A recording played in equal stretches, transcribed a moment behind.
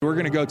We're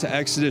going to go to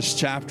Exodus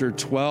chapter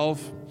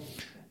 12.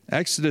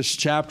 Exodus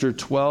chapter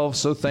 12.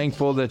 So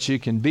thankful that you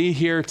can be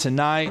here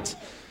tonight.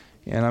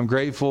 And I'm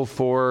grateful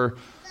for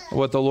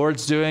what the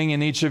Lord's doing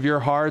in each of your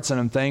hearts. And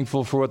I'm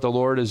thankful for what the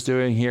Lord is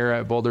doing here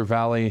at Boulder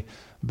Valley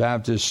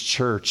Baptist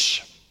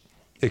Church.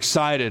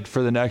 Excited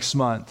for the next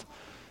month.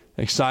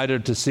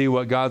 Excited to see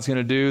what God's going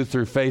to do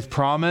through Faith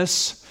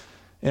Promise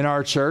in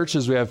our church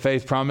as we have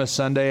Faith Promise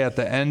Sunday at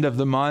the end of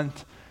the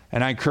month.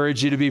 And I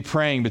encourage you to be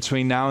praying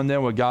between now and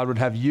then what God would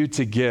have you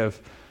to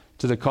give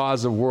to the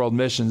cause of world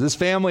missions. This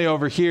family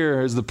over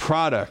here is the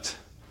product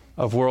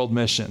of world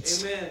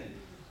missions. Amen.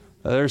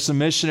 There's some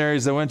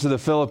missionaries that went to the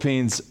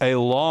Philippines a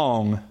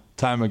long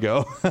time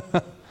ago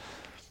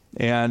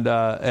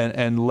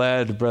and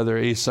led Brother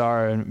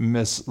Isar and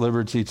Miss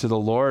Liberty to the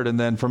Lord. And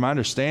then from my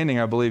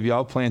understanding, I believe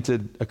y'all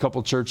planted a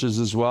couple churches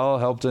as well,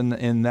 helped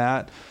in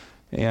that.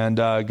 And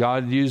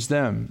God used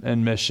them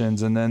in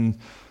missions. And then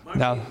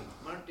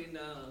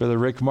Brother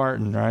Rick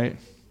Martin, right?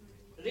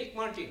 Rick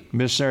Martin.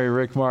 Missionary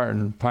Rick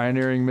Martin,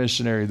 pioneering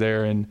missionary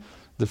there in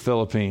the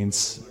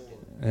Philippines,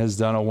 has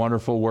done a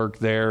wonderful work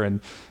there.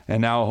 And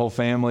now a whole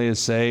family is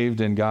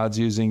saved and God's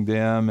using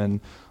them.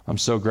 And I'm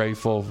so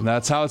grateful. And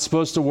that's how it's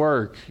supposed to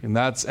work.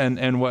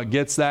 And what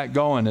gets that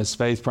going is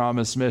Faith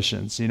Promise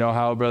Missions. You know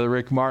how Brother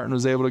Rick Martin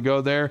was able to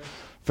go there?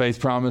 Faith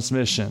Promise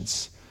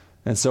Missions.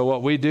 And so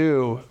what we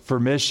do for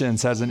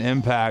missions has an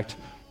impact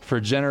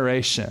for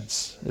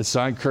generations. And so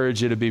I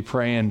encourage you to be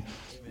praying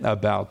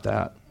about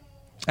that.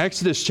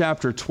 Exodus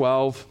chapter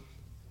 12.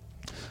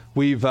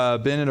 We've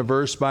been in a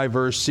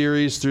verse-by-verse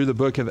series through the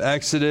book of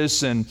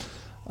Exodus, and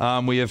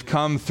we have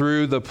come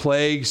through the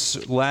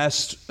plagues.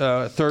 Last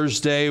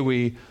Thursday,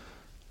 we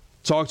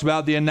talked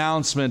about the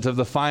announcement of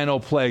the final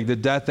plague. The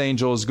death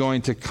angel is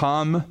going to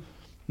come,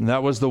 and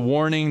that was the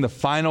warning, the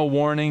final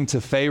warning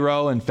to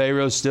Pharaoh, and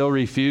Pharaoh still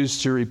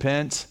refused to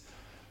repent,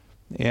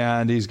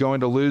 and he's going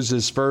to lose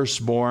his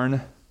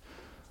firstborn.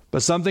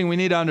 But something we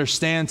need to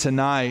understand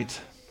tonight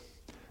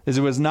is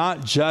it was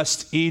not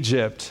just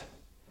Egypt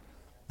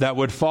that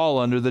would fall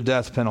under the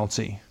death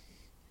penalty.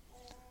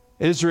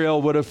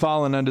 Israel would have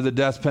fallen under the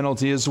death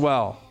penalty as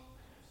well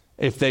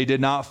if they did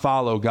not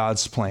follow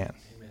God's plan.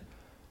 Amen.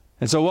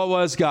 And so what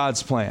was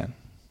God's plan?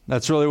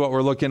 That's really what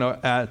we're looking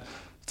at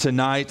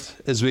tonight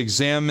as we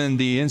examine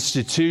the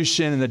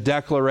institution and the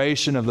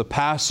declaration of the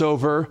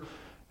Passover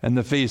and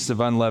the Feast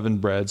of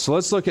Unleavened Bread. So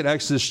let's look at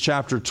Exodus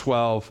chapter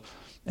 12,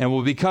 and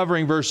we'll be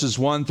covering verses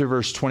 1 through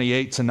verse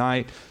 28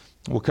 tonight.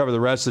 We'll cover the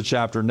rest of the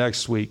chapter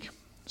next week.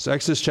 So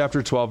Exodus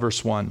chapter 12,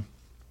 verse 1.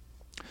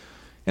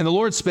 And the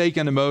Lord spake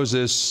unto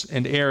Moses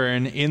and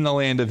Aaron in the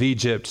land of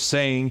Egypt,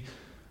 saying,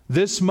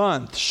 This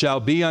month shall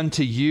be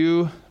unto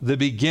you the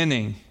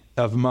beginning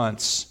of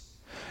months.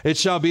 It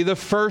shall be the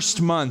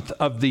first month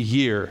of the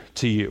year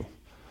to you.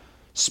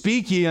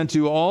 Speak ye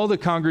unto all the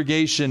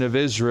congregation of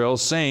Israel,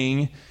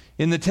 saying,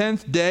 In the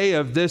 10th day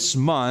of this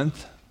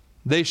month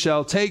they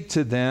shall take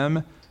to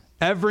them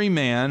every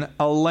man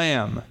a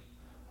lamb,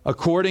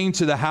 according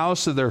to the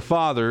house of their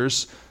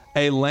fathers,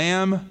 a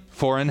lamb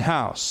for an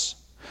house.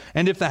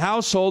 And if the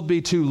household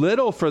be too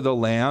little for the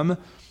lamb,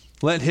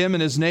 let him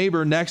and his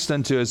neighbor next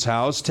unto his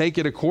house take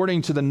it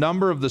according to the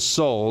number of the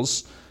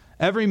souls.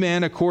 Every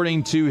man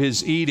according to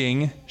his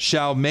eating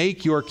shall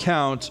make your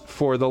count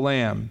for the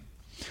lamb.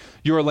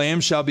 Your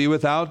lamb shall be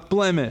without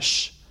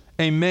blemish,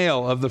 a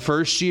male of the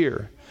first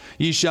year.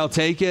 Ye shall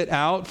take it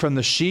out from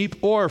the sheep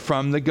or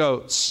from the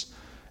goats,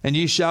 and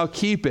ye shall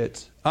keep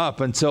it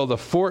up until the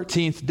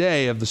 14th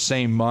day of the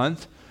same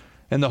month,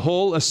 and the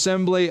whole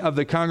assembly of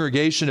the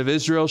congregation of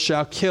Israel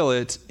shall kill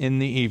it in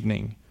the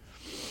evening.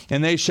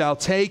 And they shall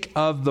take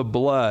of the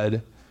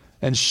blood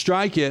and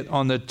strike it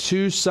on the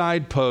two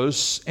side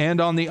posts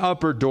and on the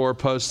upper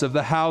doorposts of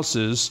the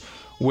houses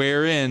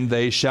wherein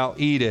they shall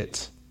eat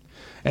it.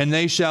 And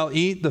they shall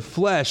eat the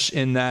flesh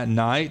in that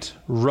night,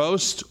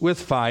 roast with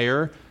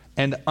fire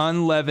and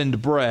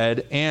unleavened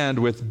bread, and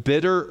with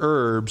bitter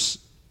herbs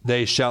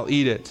they shall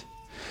eat it.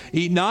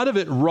 Eat not of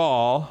it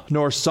raw,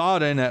 nor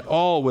sodden at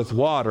all with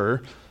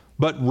water,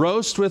 but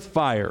roast with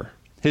fire,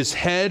 his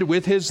head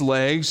with his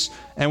legs,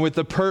 and with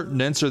the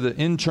purtenance or the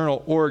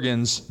internal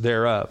organs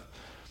thereof.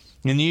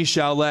 And ye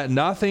shall let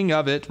nothing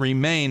of it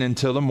remain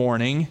until the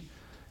morning,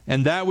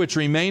 and that which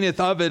remaineth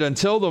of it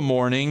until the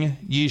morning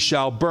ye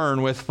shall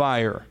burn with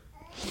fire.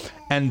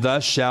 And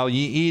thus shall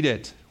ye eat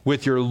it,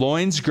 with your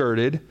loins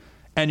girded,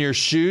 and your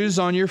shoes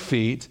on your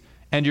feet,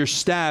 and your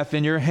staff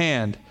in your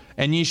hand.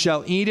 And ye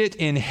shall eat it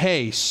in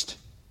haste.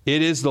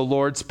 It is the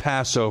Lord's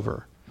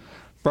Passover.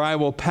 For I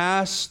will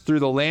pass through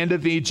the land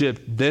of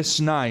Egypt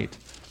this night,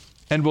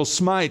 and will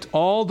smite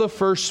all the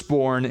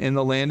firstborn in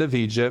the land of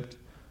Egypt,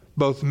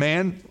 both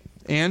man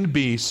and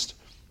beast.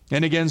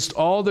 And against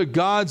all the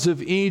gods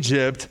of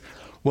Egypt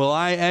will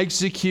I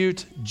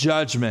execute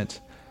judgment.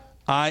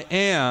 I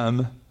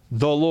am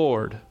the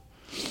Lord.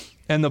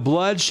 And the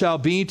blood shall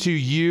be to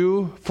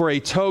you for a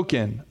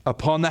token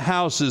upon the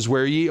houses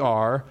where ye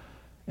are.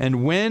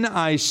 And when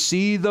I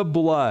see the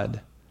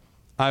blood,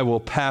 I will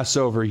pass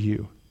over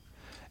you.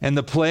 And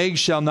the plague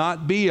shall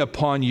not be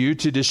upon you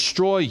to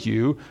destroy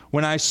you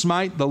when I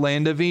smite the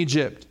land of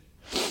Egypt.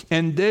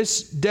 And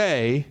this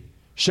day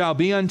shall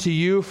be unto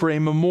you for a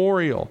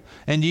memorial,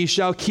 and ye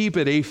shall keep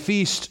it a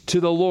feast to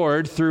the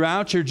Lord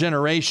throughout your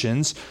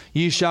generations.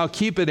 Ye shall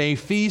keep it a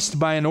feast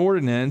by an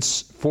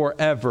ordinance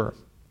forever.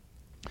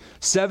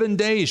 7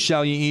 days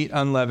shall ye eat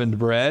unleavened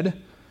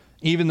bread.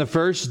 Even the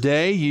first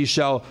day ye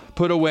shall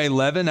put away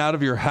leaven out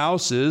of your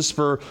houses.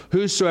 For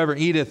whosoever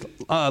eateth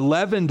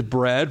leavened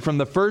bread from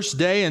the first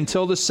day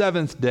until the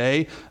 7th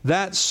day,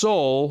 that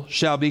soul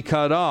shall be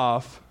cut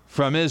off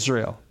from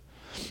Israel.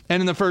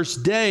 And in the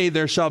first day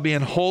there shall be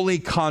an holy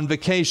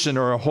convocation,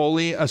 or a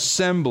holy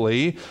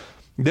assembly.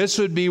 This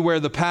would be where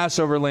the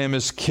Passover lamb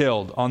is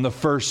killed on the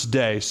first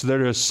day. So they're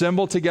to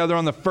assemble together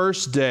on the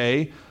first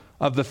day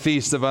of the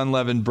Feast of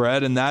Unleavened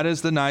Bread, and that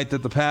is the night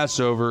that the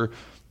Passover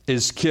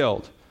is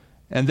killed.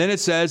 And then it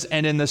says,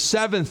 and in the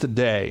 7th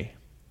day,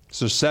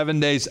 so 7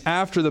 days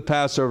after the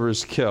Passover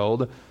is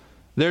killed,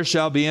 there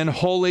shall be an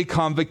holy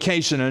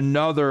convocation,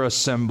 another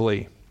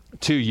assembly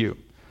to you.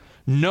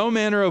 No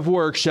manner of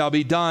work shall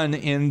be done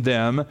in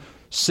them,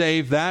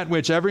 save that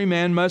which every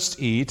man must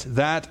eat,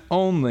 that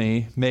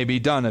only may be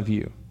done of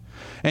you.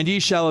 And ye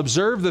shall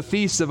observe the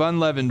feast of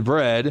unleavened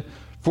bread,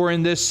 for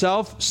in this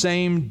self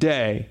same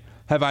day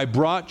have I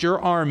brought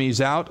your armies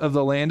out of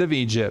the land of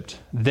Egypt.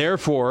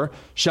 Therefore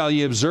shall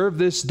ye observe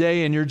this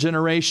day in your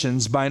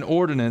generations by an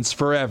ordinance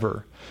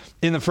forever.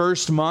 In the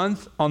first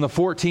month, on the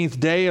 14th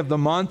day of the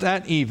month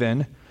at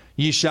even,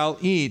 ye shall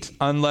eat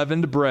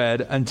unleavened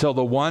bread until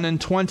the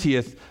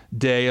 21st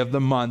day of the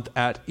month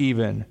at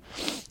even.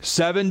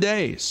 7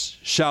 days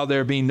shall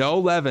there be no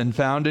leaven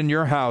found in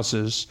your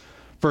houses.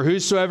 For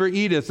whosoever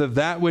eateth of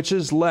that which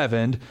is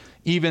leavened,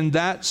 even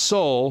that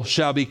soul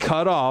shall be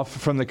cut off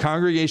from the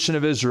congregation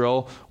of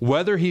Israel,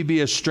 whether he be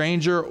a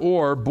stranger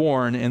or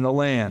born in the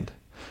land.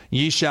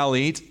 Ye shall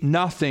eat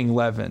nothing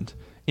leavened.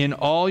 In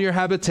all your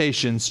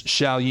habitations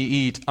shall ye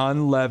eat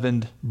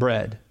unleavened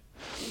bread.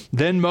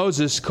 Then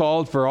Moses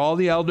called for all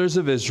the elders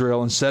of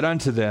Israel and said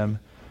unto them,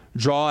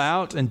 Draw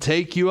out and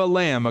take you a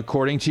lamb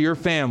according to your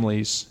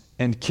families,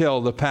 and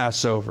kill the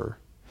Passover.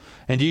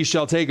 And ye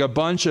shall take a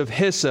bunch of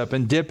hyssop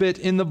and dip it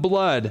in the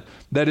blood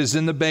that is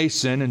in the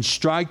basin, and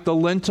strike the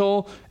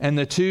lintel and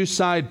the 2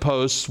 side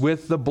posts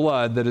with the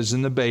blood that is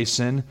in the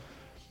basin.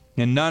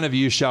 And none of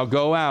you shall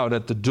go out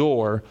at the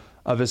door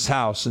of his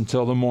house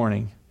until the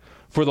morning.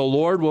 For the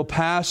Lord will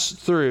pass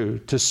through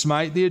to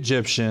smite the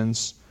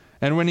Egyptians.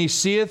 And when he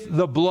seeth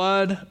the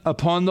blood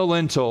upon the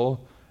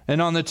lintel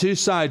and on the 2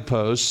 side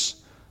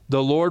posts,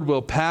 the Lord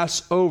will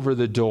pass over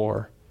the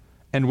door,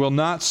 and will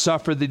not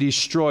suffer the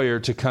destroyer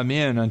to come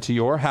in unto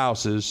your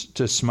houses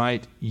to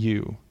smite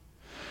you.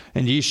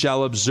 And ye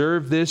shall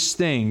observe this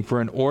thing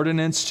for an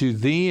ordinance to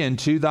thee and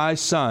to thy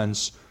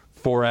sons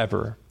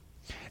forever.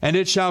 And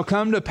it shall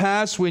come to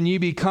pass, when ye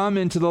be come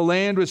into the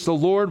land which the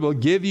Lord will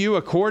give you,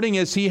 according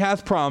as he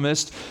hath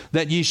promised,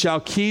 that ye shall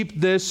keep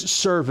this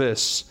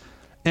service.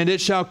 And it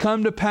shall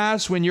come to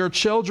pass, when your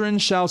children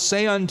shall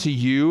say unto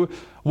you,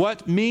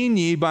 What mean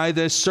ye by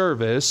this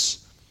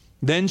service?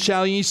 Then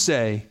shall ye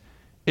say,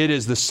 It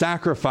is the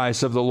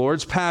sacrifice of the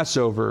Lord's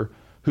Passover,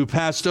 who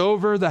passed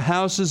over the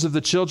houses of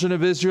the children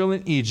of Israel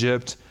in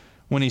Egypt,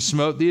 when he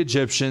smote the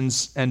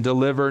Egyptians and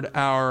delivered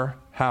our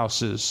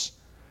houses.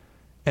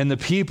 And the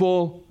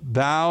people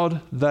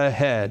bowed the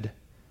head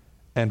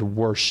and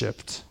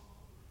worshipped.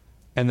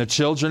 And the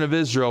children of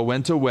Israel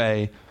went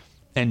away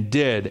and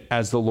did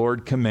as the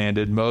Lord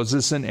commanded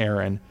Moses and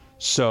Aaron,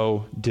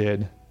 so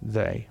did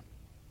they.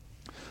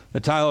 The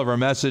title of our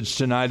message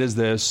tonight is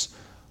this: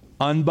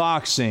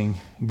 Unboxing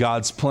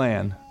God's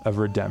Plan of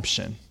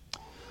Redemption.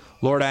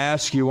 Lord, I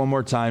ask you one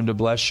more time to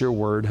bless your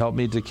word. Help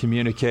me to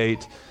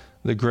communicate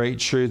the great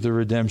truth of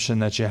redemption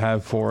that you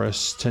have for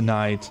us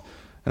tonight.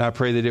 And I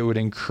pray that it would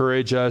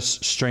encourage us,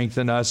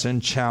 strengthen us,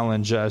 and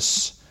challenge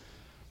us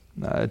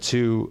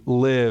to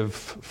live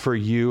for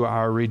you,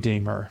 our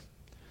Redeemer.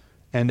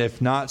 And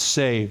if not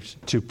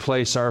saved, to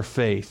place our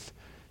faith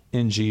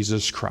in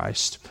Jesus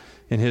Christ.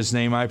 In his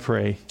name I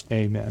pray,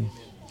 amen.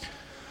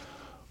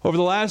 Over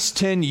the last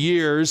 10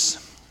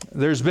 years,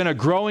 there's been a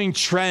growing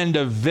trend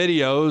of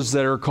videos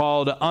that are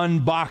called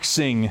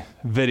unboxing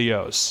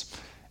videos.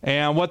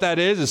 And what that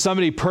is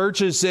somebody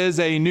purchases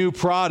a new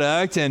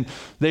product and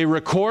they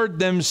record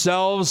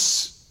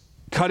themselves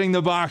cutting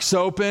the box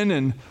open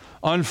and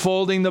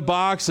unfolding the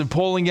box and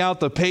pulling out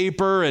the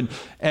paper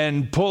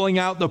and pulling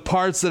out the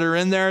parts that are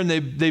in there, and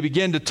they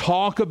begin to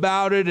talk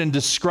about it and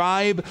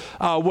describe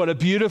what a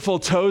beautiful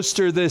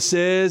toaster this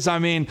is. I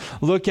mean,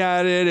 look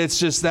at it. It's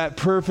just that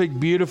perfect,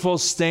 beautiful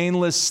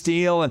stainless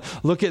steel, and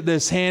look at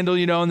this handle,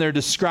 and they're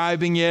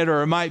describing it.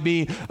 Or it might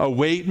be a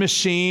weight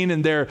machine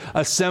and they're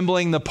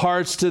assembling the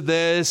parts to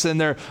this, and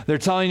they're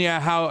telling you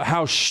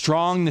how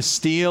strong the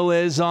steel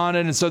is on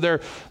it. And so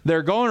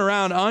they're going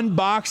around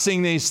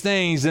unboxing these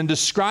things and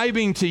describing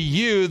to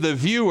you, the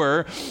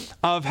viewer,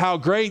 of how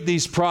great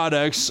these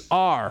products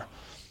are.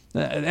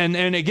 And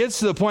it gets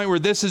to the point where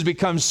this has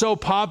become so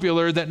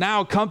popular that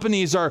now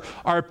companies are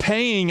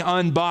paying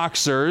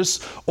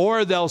unboxers,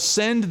 or they'll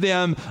send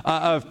them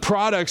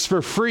products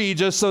for free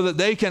just so that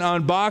they can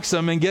unbox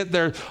them and get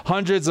their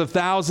hundreds of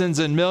thousands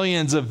and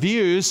millions of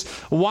views.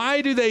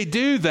 Why do they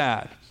do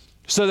that?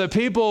 So that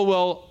people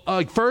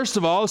will, first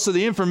of all, so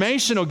the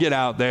information will get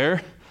out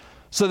there,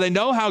 so they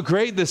know how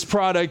great this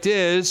product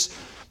is,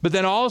 but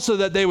then also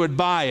that they would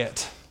buy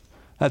it,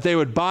 that they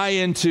would buy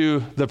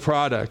into the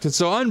product. And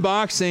so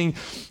unboxing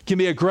can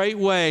be a great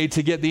way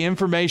to get the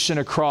information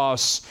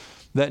across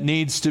that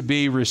needs to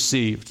be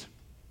received.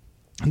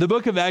 The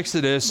book of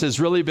Exodus has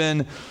really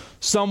been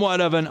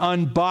somewhat of an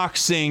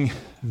unboxing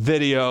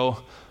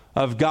video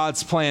of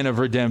God's plan of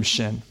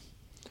redemption.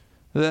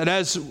 That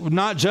as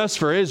not just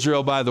for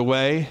Israel, by the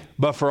way,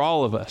 but for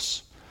all of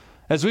us.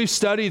 As we've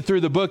studied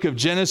through the book of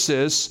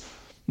Genesis,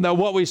 now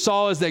what we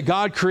saw is that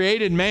God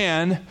created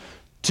man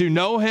to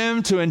know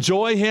him, to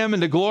enjoy him,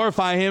 and to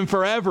glorify him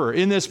forever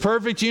in this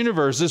perfect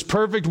universe, this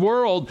perfect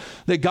world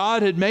that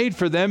God had made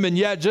for them. And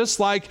yet, just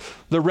like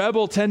the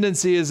rebel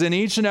tendency is in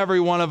each and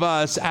every one of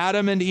us,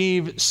 Adam and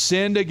Eve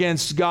sinned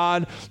against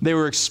God. They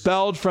were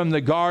expelled from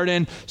the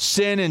garden.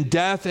 Sin and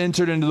death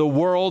entered into the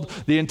world.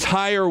 The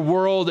entire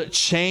world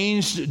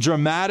changed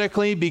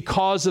dramatically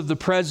because of the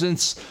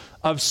presence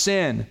of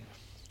sin.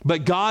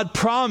 But God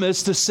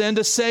promised to send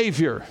a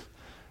Savior.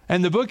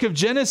 And the book of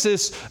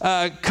Genesis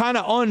kind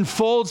of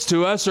unfolds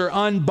to us, or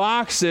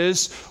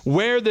unboxes,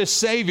 where this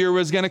Savior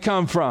was going to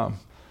come from.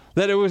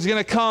 That it was going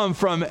to come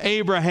from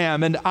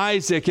Abraham and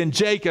Isaac and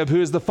Jacob,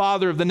 who is the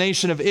father of the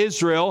nation of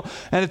Israel.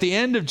 And at the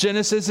end of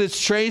Genesis, it's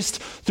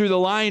traced through the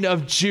line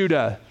of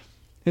Judah.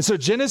 And so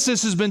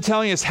Genesis has been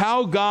telling us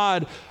how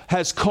God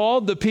has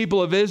called the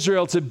people of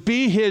Israel to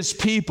be his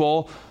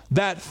people,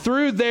 that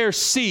through their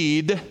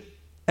seed,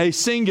 a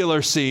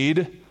singular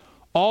seed,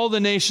 all the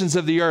nations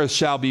of the earth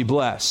shall be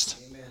blessed.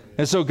 Amen.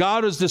 And so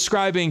God was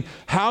describing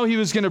how he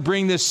was going to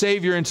bring this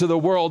Savior into the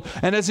world.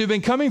 And as we've been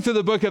coming through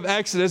the book of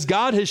Exodus,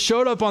 God has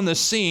showed up on the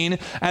scene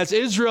as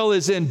Israel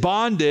is in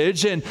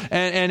bondage and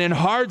in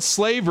hard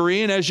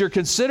slavery. And as you're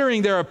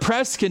considering their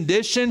oppressed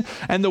condition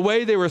and the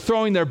way they were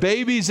throwing their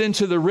babies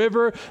into the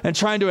river and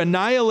trying to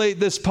annihilate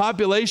this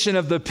population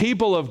of the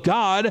people of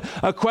God,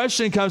 a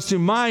question comes to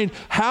mind: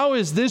 how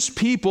is this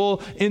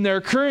people in their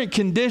current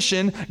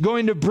condition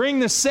going to bring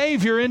the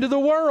Savior into the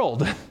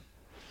world?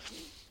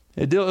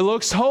 It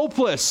looks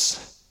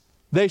hopeless.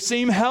 They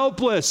seem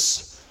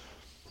helpless.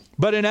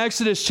 But in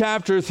Exodus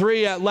chapter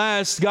 3, at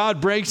last,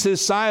 God breaks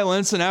his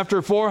silence. And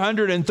after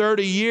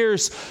 430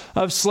 years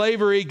of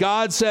slavery,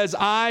 God says,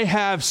 I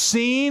have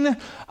seen,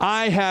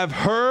 I have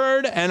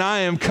heard, and I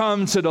am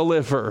come to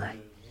deliver.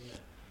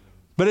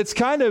 But it's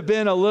kind of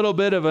been a little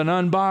bit of an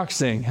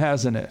unboxing,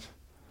 hasn't it?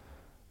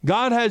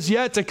 God has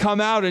yet to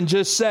come out and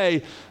just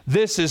say,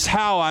 this is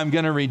how I'm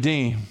going to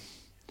redeem.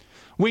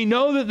 We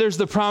know that there's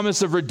the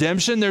promise of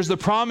redemption, there's the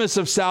promise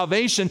of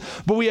salvation,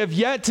 but we have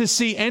yet to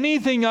see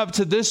anything up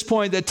to this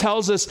point that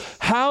tells us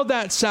how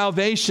that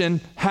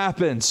salvation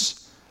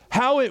happens,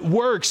 how it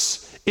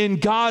works in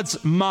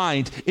God's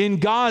mind, in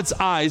God's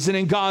eyes, and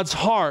in God's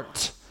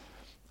heart,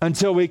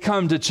 until we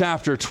come to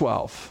chapter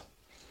 12.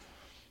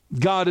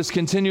 God has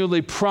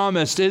continually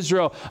promised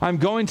Israel, I'm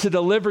going to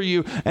deliver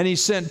you. And he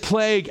sent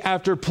plague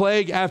after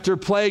plague after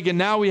plague. And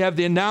now we have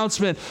the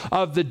announcement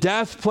of the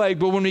death plague.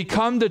 But when we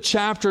come to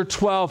chapter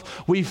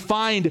 12, we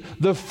find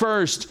the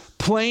first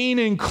plain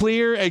and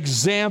clear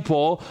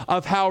example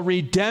of how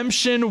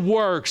redemption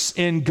works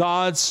in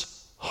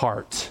God's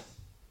heart.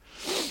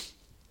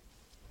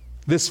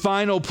 This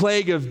final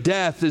plague of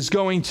death is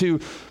going to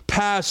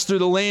pass through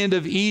the land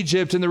of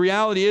Egypt. And the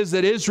reality is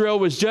that Israel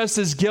was just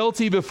as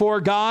guilty before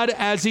God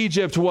as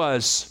Egypt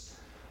was.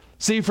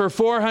 See, for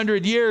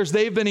 400 years,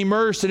 they've been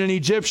immersed in an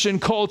Egyptian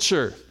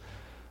culture.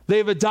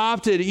 They've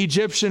adopted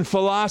Egyptian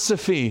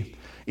philosophy,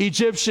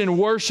 Egyptian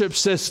worship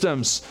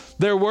systems.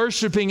 They're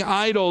worshiping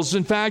idols.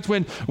 In fact,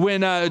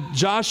 when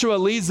Joshua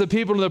leads the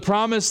people to the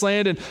promised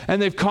land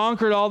and they've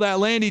conquered all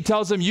that land, he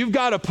tells them, you've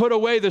got to put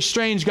away the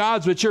strange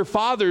gods which your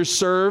fathers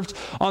served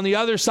on the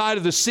other side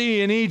of the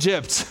sea in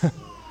Egypt.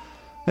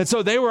 And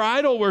so they were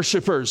idol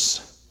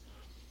worshipers.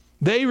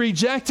 They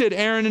rejected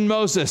Aaron and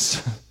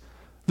Moses,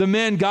 the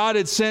men God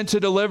had sent to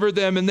deliver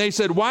them. And they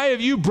said, why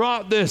have you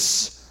brought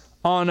this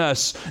on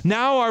us?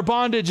 Now our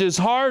bondage is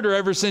harder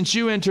ever since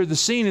you entered the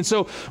scene. And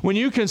so when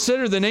you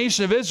consider the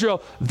nation of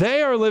Israel,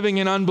 they are living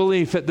in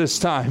unbelief at this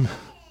time.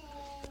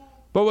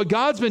 But what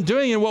God's been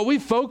doing and what we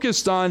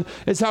focused on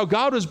is how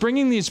God was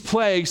bringing these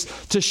plagues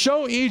to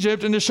show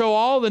Egypt and to show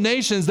all the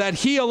nations that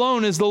he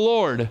alone is the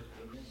Lord.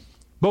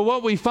 But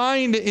what we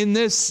find in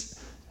this,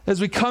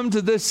 as we come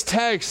to this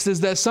text,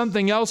 is that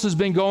something else has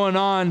been going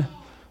on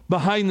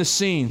behind the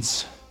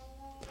scenes.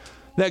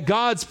 That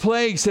God's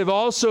plagues have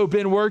also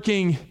been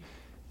working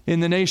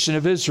in the nation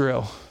of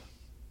Israel.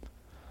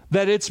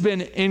 That it's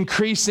been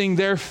increasing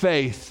their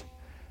faith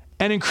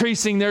and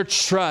increasing their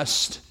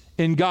trust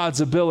in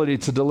God's ability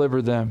to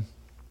deliver them.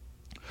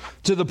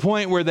 To the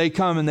point where they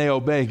come and they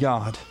obey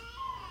God.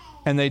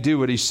 And they do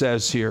what he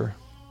says here.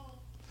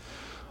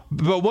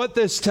 But what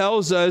this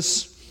tells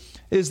us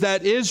is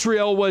that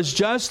Israel was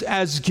just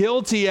as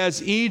guilty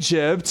as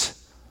Egypt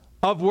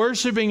of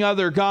worshiping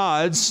other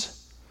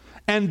gods.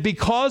 And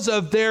because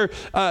of their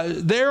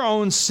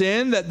own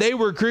sin, that they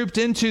were grouped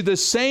into the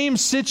same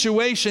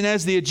situation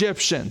as the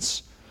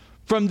Egyptians.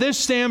 From this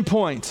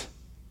standpoint,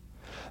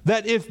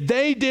 that if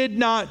they did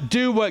not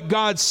do what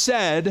God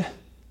said,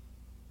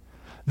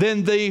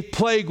 then the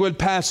plague would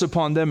pass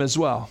upon them as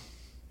well.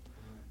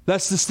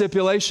 That's the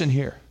stipulation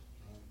here.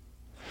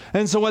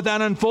 And so what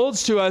that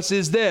unfolds to us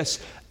is this.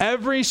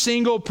 Every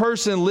single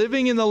person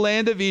living in the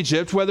land of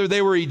Egypt, whether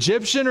they were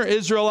Egyptian or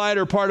Israelite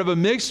or part of a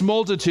mixed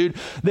multitude,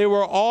 they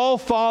were all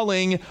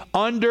falling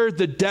under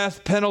the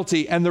death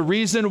penalty. And the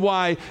reason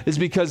why is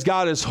because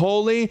God is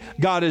holy,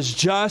 God is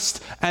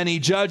just, and He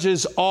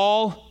judges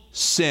all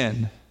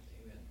sin.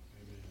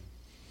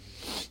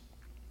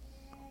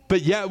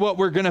 But yet what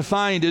we're going to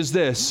find is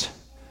this.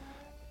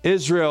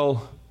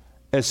 Israel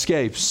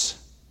escapes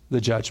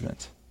the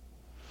judgment.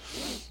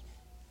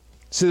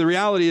 See, the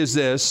reality is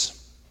this.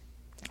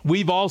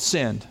 We've all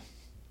sinned.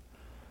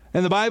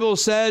 And the Bible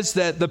says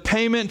that the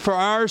payment for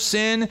our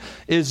sin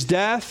is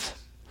death,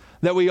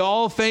 that we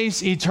all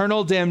face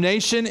eternal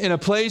damnation in a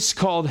place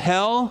called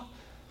hell,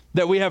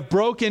 that we have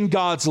broken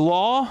God's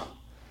law,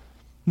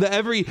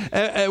 that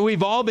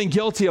we've all been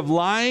guilty of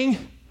lying.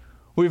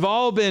 We've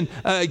all been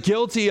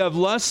guilty of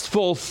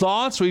lustful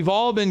thoughts. We've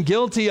all been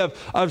guilty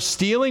of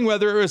stealing,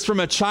 whether it was from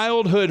a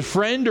childhood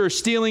friend or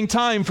stealing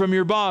time from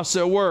your boss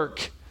at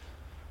work.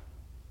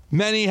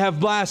 Many have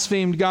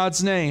blasphemed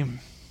God's name.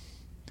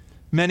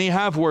 Many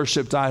have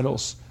worshiped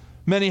idols.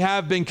 Many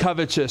have been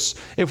covetous.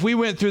 If we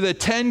went through the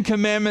 10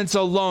 commandments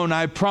alone,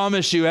 I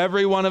promise you,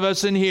 every one of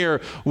us in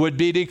here would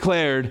be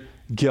declared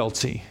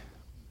guilty.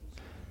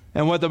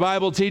 And what the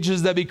Bible teaches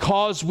is that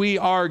because we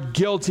are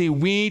guilty,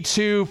 we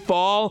too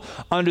fall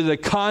under the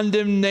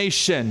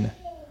condemnation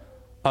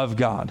of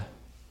God.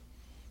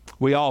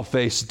 We all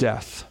face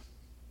death.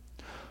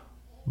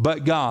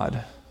 But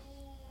God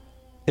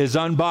is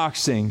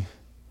unboxing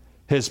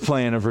His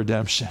plan of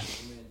redemption.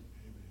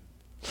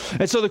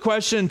 And so the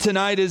question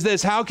tonight is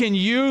this: how can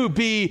you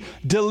be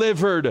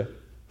delivered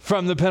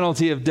from the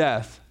penalty of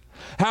death?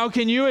 How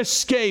can you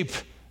escape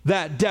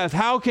that death?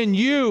 How can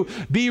you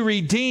be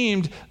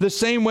redeemed the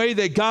same way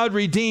that God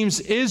redeems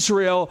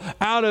Israel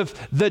out of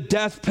the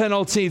death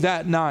penalty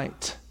that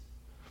night?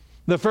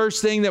 The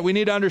first thing that we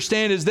need to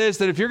understand is this: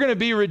 that if you're going to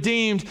be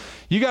redeemed,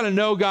 you got to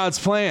know God's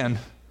plan,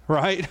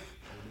 right?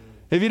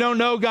 If you don't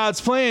know God's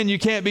plan, you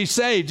can't be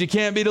saved. You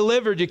can't be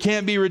delivered. You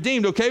can't be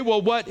redeemed. Okay,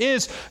 well, what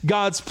is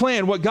God's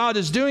plan? What God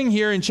is doing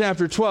here in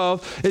chapter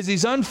 12 is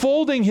He's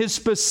unfolding His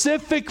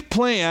specific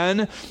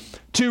plan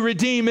to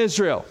redeem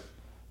Israel,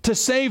 to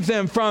save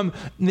them from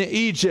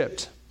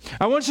Egypt.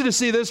 I want you to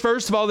see this,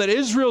 first of all, that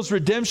Israel's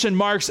redemption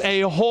marks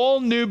a whole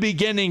new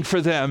beginning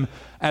for them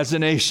as a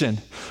nation.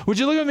 Would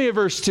you look at me at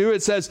verse 2?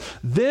 It says,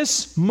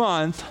 "This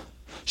month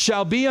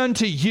shall be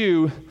unto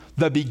you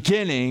the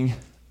beginning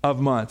of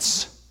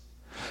months."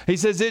 He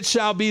says, it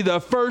shall be the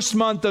first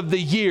month of the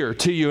year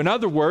to you. In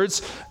other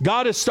words,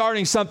 God is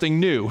starting something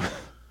new.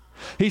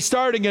 He's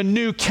starting a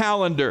new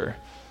calendar.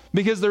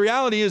 Because the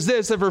reality is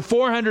this, that for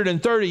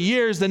 430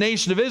 years, the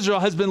nation of Israel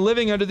has been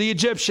living under the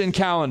Egyptian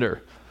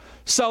calendar,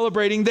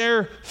 celebrating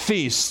their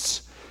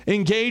feasts,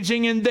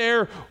 engaging in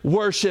their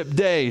worship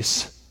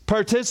days,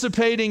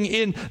 participating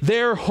in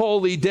their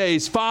holy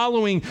days,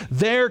 following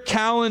their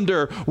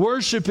calendar,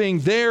 worshiping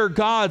their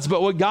gods.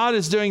 But what God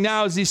is doing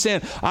now is He's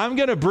saying, I'm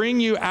going to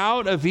bring you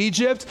out of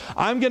Egypt.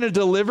 I'm going to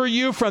deliver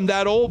you from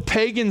that old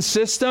pagan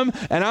system,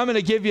 and I'm going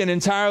to give you an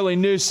entirely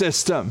new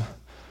system.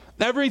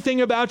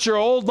 Everything about your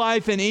old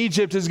life in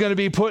Egypt is going to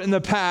be put in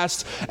the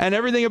past, and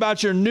everything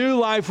about your new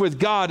life with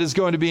God is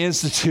going to be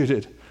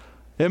instituted.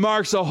 It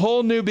marks a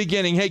whole new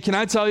beginning. Hey, can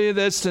I tell you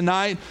this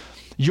tonight?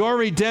 Your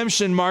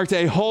redemption marked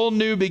a whole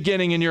new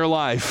beginning in your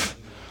life.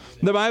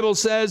 The Bible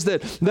says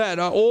that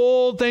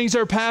old things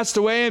are passed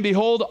away, and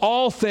behold,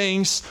 all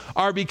things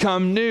are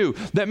become new.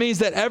 That means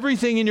that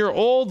everything in your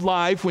old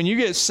life, when you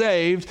get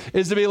saved,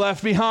 is to be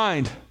left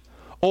behind.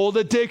 Old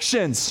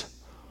addictions,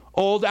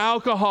 old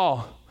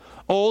alcohol,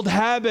 old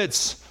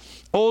habits,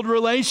 old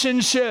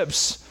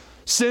relationships,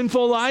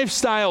 sinful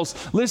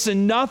lifestyles.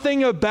 Listen,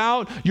 nothing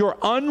about your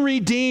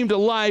unredeemed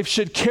life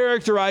should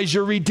characterize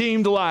your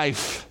redeemed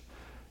life.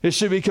 It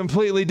should be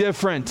completely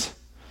different.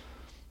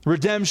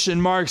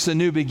 Redemption marks a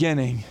new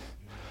beginning.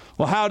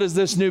 Well, how does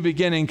this new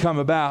beginning come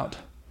about?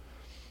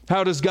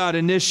 How does God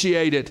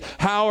initiate it?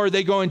 How are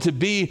they going to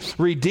be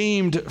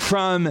redeemed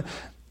from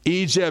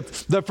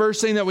Egypt? The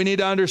first thing that we need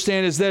to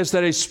understand is this,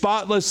 that a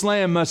spotless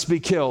lamb must be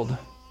killed.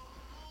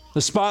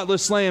 The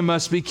spotless lamb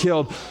must be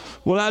killed.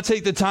 We'll not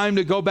take the time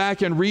to go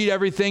back and read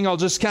everything. I'll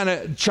just kind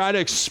of try to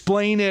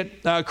explain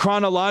it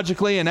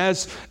chronologically and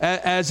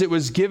as it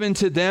was given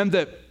to them,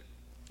 that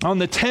on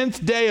the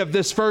 10th day of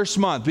this first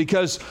month,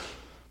 because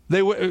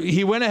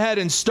he went ahead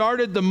and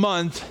started the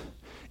month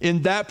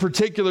in that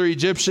particular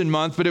Egyptian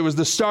month, but it was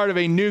the start of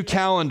a new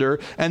calendar,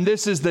 and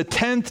this is the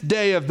 10th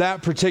day of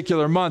that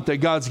particular month that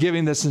God's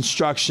giving this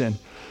instruction.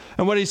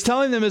 And what he's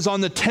telling them is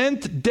on the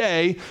 10th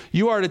day,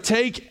 you are to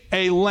take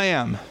a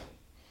lamb.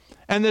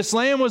 And this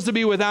lamb was to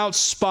be without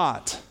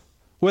spot,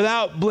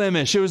 without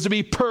blemish. It was to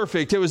be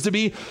perfect. It was to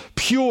be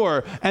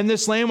pure. And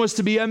this lamb was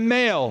to be a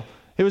male.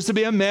 It was to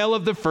be a male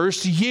of the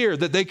first year,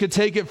 that they could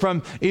take it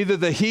from either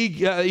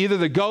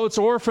the goats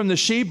or from the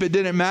sheep. It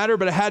didn't matter,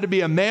 but it had to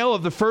be a male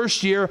of the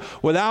first year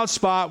without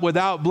spot,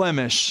 without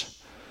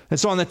blemish. And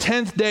so on the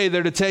 10th day,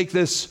 they're to take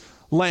this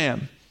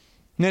lamb.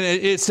 And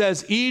it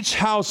says each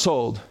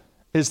household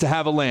is to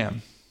have a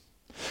lamb.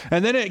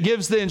 And then it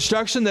gives the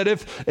instruction that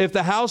if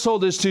the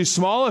household is too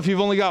small, if you've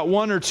only got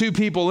one or two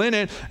people in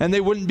it, and they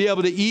wouldn't be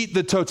able to eat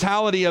the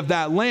totality of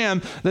that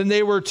lamb, then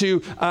they were to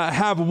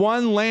have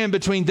one lamb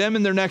between them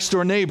and their next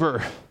door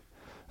neighbor.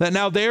 That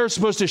now they are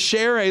supposed to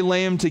share a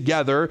lamb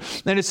together.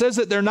 And it says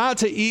that they're not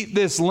to eat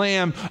this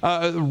lamb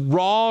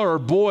raw or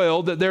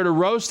boiled, that they're to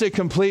roast it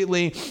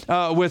completely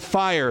with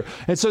fire.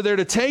 And so they're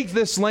to take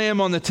this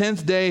lamb on the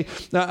 10th day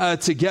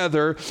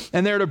together,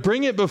 and they're to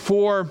bring it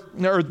before,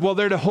 they're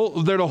to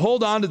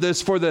hold on to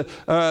this for on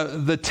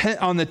the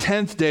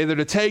 10th day. They're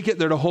to take it,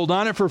 they're to hold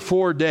on it for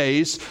 4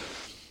 days.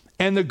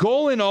 And the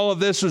goal in all of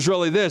this was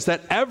really this,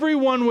 that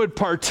everyone would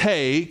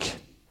partake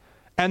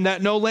and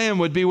that no lamb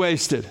would be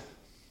wasted.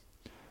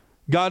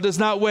 God does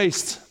not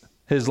waste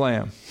his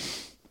lamb.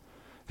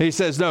 He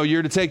says, no,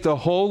 you're to take the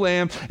whole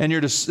lamb, and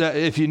you're to,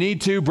 if you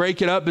need to,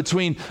 break it up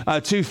between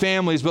two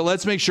families. But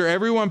let's make sure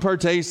everyone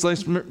partakes.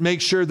 Let's make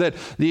sure that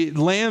the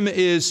lamb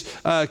is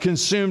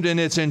consumed in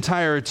its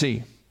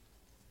entirety.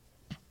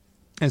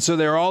 And so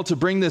they're all to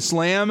bring this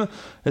lamb,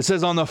 it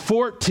says, on the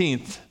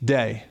 14th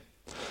day.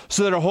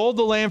 So they're to hold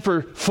the lamb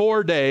for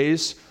 4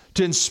 days,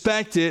 to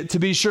inspect it, to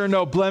be sure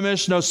no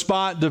blemish, no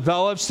spot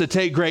develops, to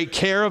take great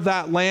care of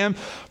that lamb,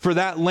 for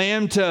that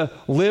lamb to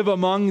live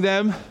among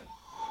them,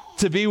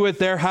 to be with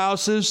their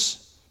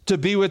houses, to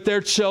be with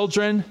their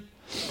children.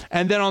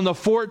 And then on the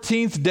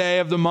 14th day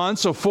of the month,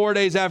 so 4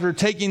 days after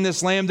taking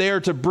this lamb, they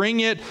are to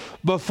bring it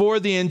before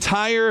the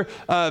entire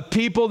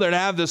people that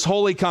have this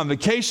holy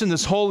convocation,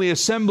 this holy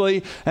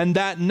assembly. And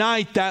that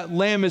night, that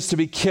lamb is to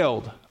be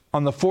killed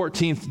on the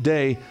 14th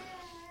day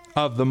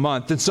of the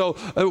month. And so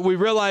we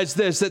realize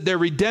this, that their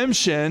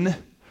redemption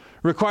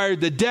required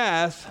the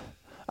death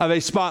of a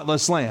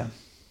spotless lamb.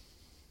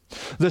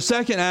 The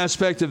second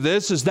aspect of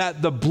this is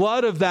that the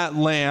blood of that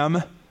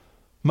lamb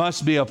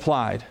must be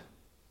applied.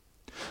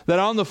 That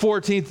on the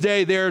 14th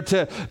day, they are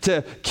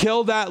to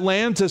kill that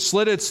lamb, to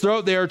slit its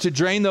throat. They are to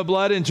drain the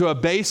blood into a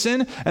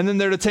basin, and then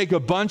they're to take a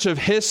bunch of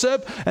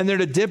hyssop, and they're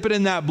to dip it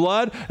in that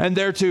blood, and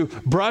they're to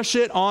brush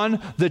it on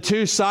the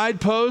two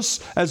side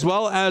posts, as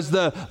well as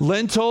the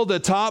lintel, the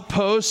top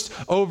post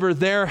over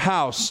their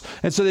house.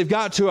 And so they've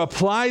got to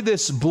apply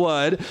this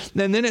blood,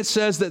 and then it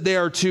says that they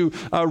are to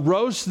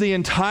roast the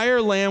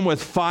entire lamb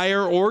with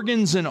fire,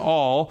 organs and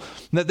all,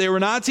 that they were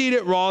not to eat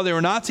it raw, they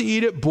were not to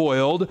eat it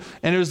boiled,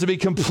 and it was to be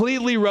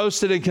completely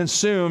roasted and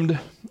consumed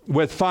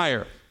with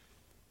fire.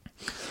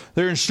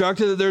 They're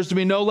instructed that there's to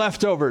be no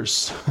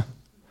leftovers.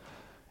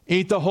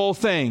 Eat the whole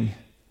thing.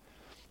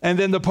 And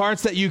then the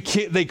parts that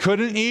they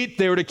couldn't eat,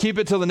 they were to keep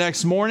it till the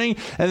next morning.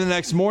 And the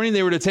next morning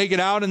they were to take it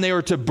out and they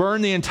were to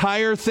burn the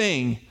entire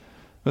thing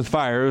with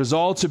fire. It was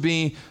all to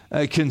be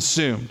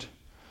consumed.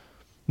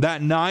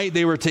 That night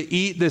they were to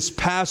eat this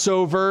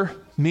Passover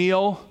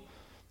meal.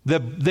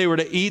 They were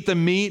to eat the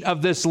meat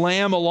of this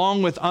lamb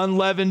along with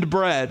unleavened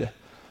bread.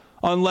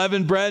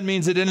 Unleavened bread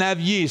means it didn't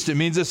have yeast. It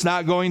means it's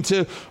not going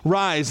to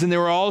rise. And they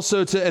were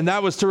also and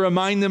that was to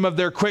remind them of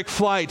their quick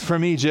flight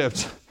from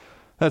Egypt,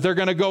 that they're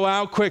going to go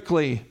out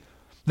quickly.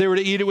 They were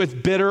to eat it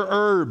with bitter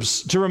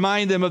herbs to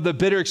remind them of the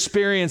bitter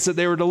experience that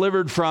they were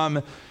delivered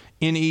from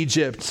in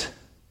Egypt.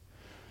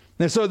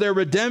 And so their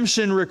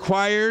redemption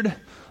required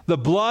the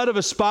blood of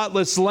a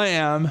spotless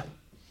lamb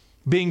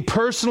being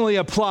personally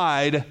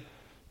applied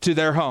to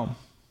their home.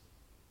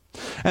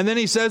 And then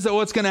he says that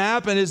what's going to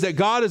happen is that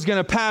God is going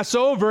to pass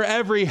over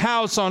every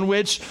house on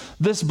which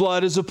this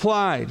blood is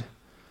applied.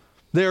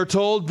 They are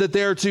told that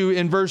they're to,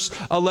 in verse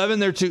 11,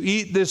 they're to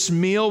eat this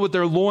meal with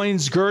their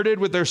loins girded,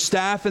 with their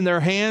staff in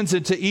their hands,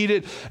 and to eat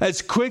it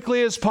as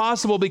quickly as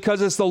possible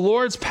because it's the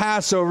Lord's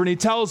Passover. And he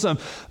tells them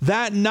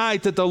that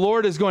night that the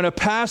Lord is going to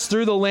pass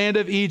through the land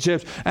of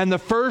Egypt, and the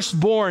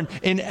firstborn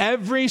in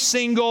every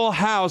single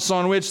house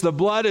on which the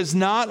blood is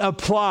not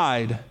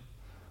applied,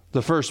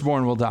 the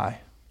firstborn will die.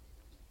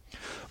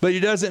 But he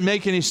doesn't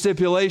make any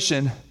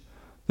stipulation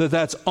that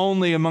that's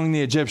only among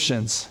the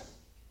Egyptians.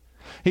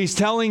 He's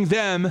telling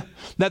them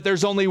that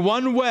there's only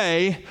one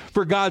way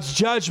for God's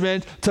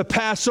judgment to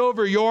pass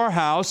over your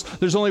house.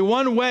 There's only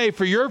one way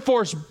for your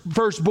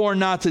firstborn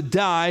not to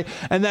die,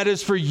 and that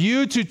is for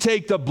you to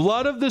take the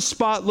blood of the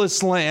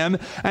spotless lamb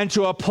and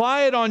to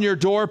apply it on your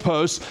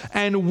doorposts.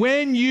 And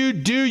when you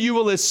do, you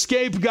will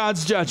escape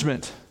God's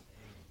judgment.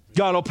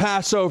 God will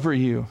pass over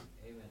you.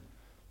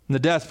 And the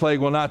death plague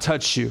will not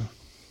touch you.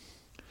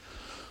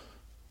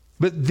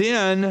 But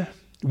then,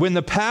 when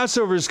the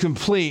Passover is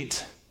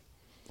complete,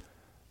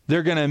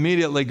 they're going to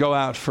immediately go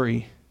out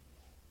free.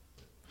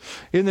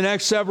 In the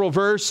next several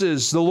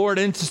verses, the Lord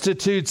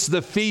institutes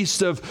the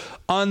feast of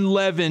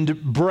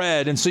unleavened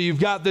bread. And so you've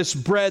got this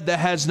bread that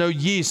has no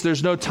yeast.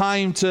 There's no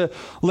time to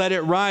let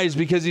it rise,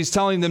 because he's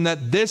telling them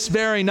that this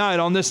very night,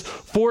 on this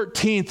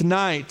 14th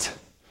night,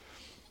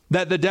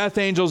 that the death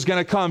angel is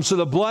going to come. So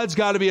the blood's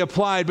got to be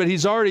applied, but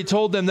he's already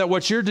told them that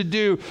what you're to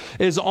do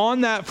is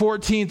on that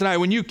 14th night,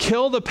 when you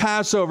kill the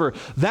Passover,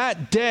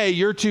 that day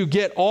you're to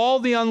get all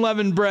the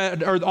unleavened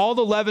bread, or all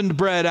the leavened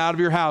bread out of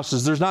your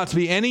houses. There's not to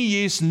be any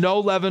yeast, no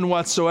leaven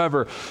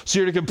whatsoever. So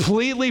you're to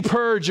completely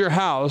purge your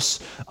house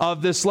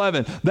of this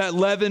leaven. That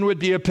leaven would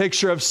be a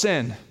picture of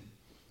sin.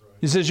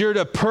 He says you're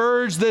to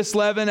purge this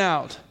leaven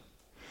out.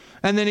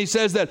 And then he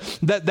says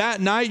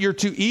that night you're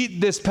to eat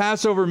this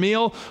Passover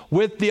meal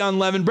with the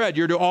unleavened bread.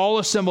 You're to all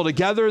assemble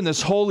together in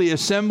this holy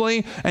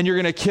assembly, and you're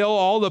going to kill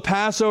all the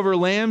Passover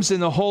lambs in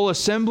the whole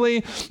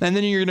assembly. And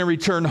then you're going to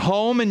return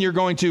home, and you're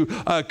going to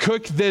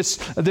cook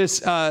this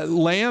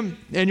lamb,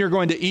 and you're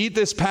going to eat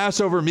this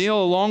Passover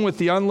meal along with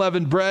the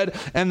unleavened bread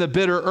and the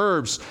bitter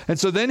herbs. And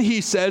so then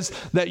he says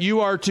that you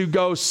are to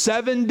go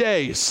 7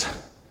 days.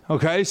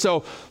 Okay,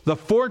 so the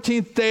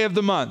 14th day of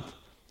the month,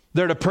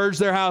 they're to purge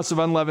their house of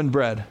unleavened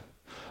bread.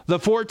 The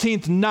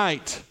 14th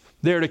night,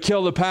 they're to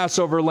kill the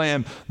Passover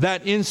lamb.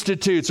 That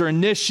institutes or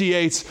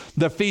initiates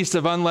the Feast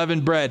of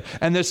Unleavened Bread.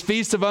 And this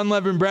Feast of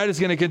Unleavened Bread is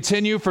going to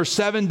continue for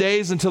 7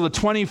 days until the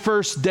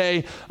 21st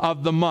day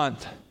of the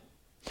month.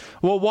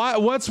 Well,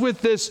 what's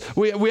with this?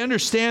 We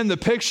understand the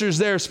pictures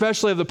there,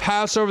 especially of the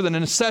Passover, the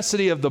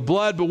necessity of the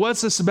blood, but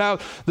what's this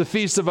about the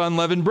Feast of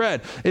Unleavened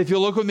Bread? If you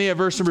look with me at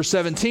verse number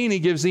 17, he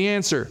gives the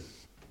answer.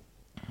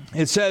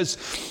 It says,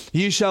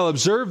 "Ye shall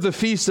observe the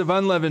Feast of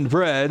Unleavened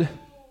Bread,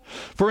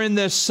 for in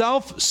this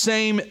self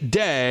same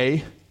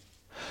day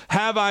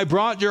have I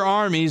brought your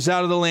armies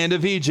out of the land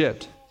of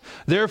Egypt.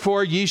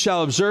 Therefore ye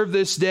shall observe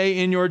this day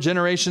in your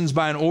generations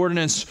by an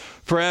ordinance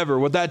forever."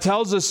 What that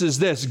tells us is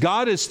this: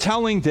 God is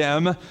telling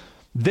them,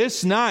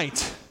 this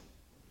night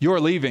you're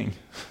leaving.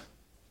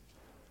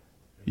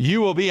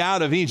 You will be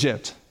out of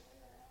Egypt.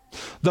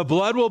 The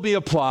blood will be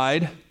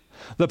applied.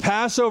 The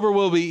Passover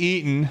will be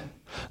eaten.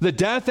 The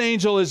death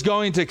angel is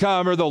going to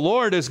come, or the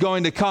Lord is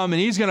going to come, and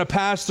he's going to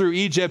pass through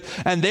Egypt,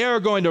 and they are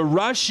going to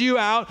rush you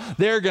out.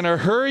 They're going to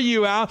hurry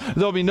you out.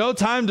 There'll be no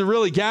time to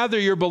really gather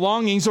your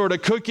belongings or to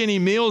cook any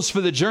meals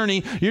for the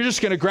journey. You're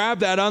just going to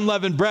grab that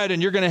unleavened bread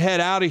and you're going to head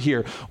out of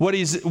here. What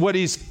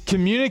he's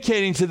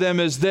communicating to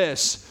them is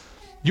this: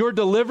 your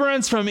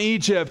deliverance from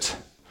Egypt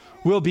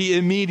will be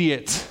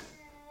immediate.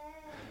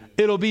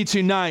 It'll be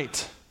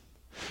tonight.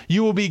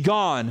 You will be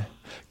gone,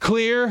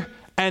 clear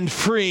and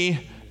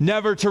free,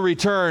 never to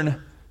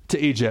return to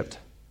Egypt.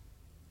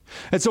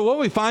 And so what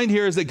we find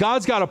here is that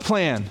God's got a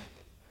plan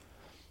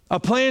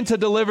to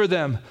deliver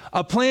them,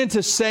 a plan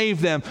to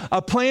save them,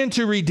 a plan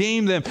to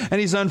redeem them.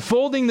 And he's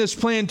unfolding this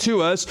plan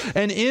to us.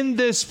 And in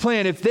this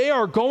plan, if they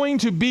are going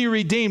to be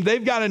redeemed,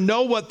 they've got to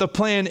know what the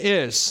plan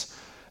is.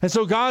 And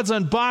so God's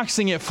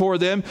unboxing it for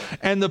them.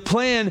 And the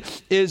plan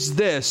is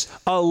this: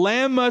 a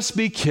lamb must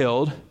be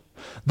killed.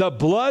 The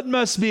blood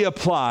must be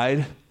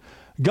applied.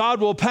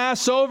 God will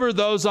pass over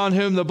those on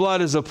whom the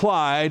blood is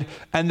applied,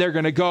 and they're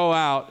going to go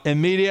out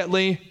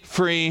immediately,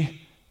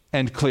 free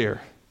and clear.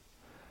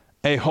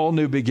 A whole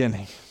new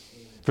beginning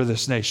for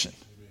this nation.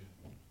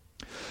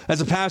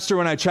 As a pastor,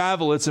 when I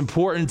travel, it's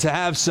important to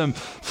have some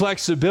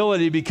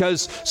flexibility,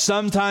 because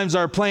sometimes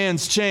our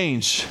plans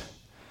change.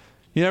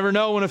 You never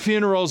know when a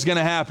funeral is going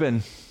to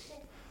happen.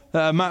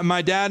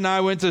 My dad and I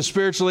went to a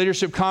spiritual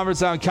leadership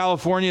conference out in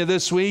California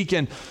this week,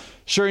 and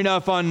sure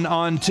enough,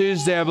 on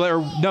Tuesday, it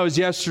was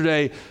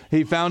yesterday,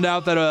 he found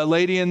out that a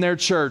lady in their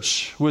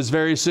church was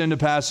very soon to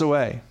pass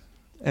away.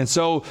 And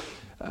so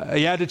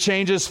he had to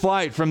change his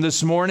flight from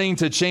this morning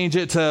to change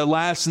it to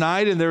last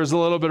night, and there was a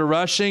little bit of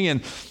rushing,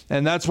 and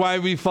that's why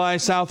we fly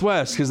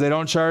Southwest, because they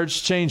don't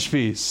charge change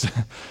fees.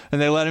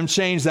 And they let him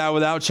change that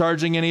without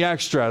charging any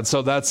extra. And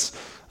so that's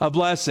a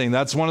blessing.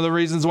 That's one of the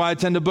reasons why I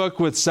tend to book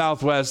with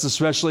Southwest,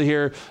 especially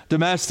here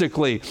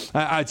domestically.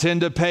 I tend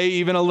to pay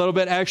even a little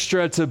bit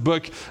extra to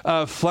book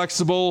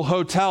flexible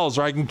hotels,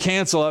 where I can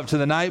cancel up to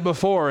the night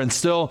before and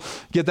still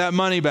get that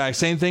money back.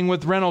 Same thing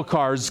with rental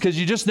cars, because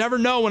you just never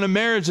know when a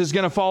marriage is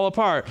going to fall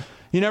apart.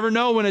 You never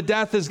know when a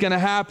death is going to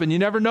happen. You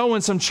never know when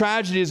some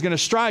tragedy is going to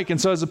strike.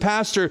 And so as a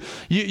pastor,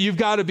 you've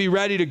got to be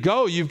ready to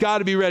go. You've got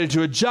to be ready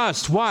to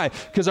adjust. Why?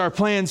 Because our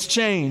plans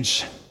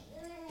change.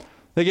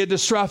 They get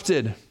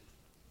disrupted.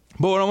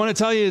 But what I want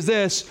to tell you is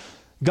this: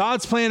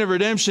 God's plan of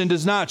redemption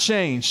does not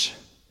change.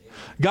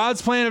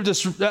 God's plan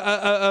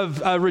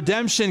of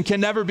redemption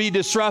can never be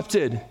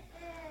disrupted.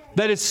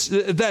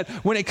 That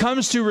when it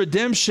comes to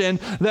redemption,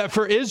 that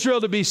for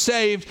Israel to be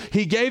saved,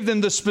 he gave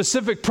them the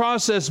specific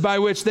process by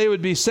which they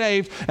would be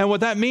saved. And what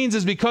that means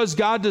is, because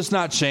God does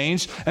not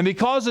change, and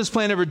because this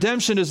plan of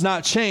redemption does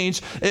not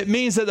change, it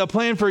means that the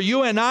plan for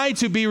you and I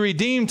to be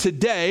redeemed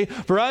today,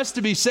 for us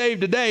to be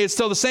saved today, is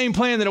still the same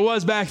plan that it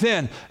was back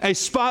then. A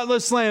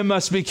spotless lamb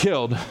must be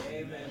killed.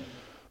 Amen.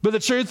 But the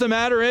truth of the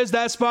matter is,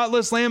 that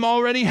spotless lamb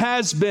already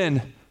has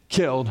been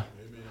killed.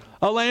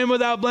 A lamb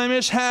without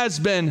blemish has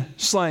been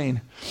slain.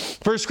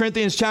 1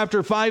 Corinthians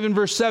chapter 5 and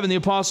verse 7, the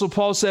Apostle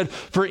Paul said,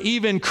 "For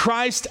even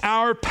Christ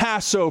our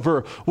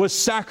Passover was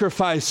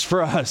sacrificed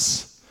for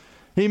us."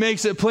 He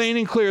makes it plain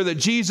and clear that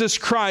Jesus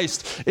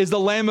Christ is the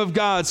Lamb of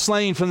God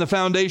slain from the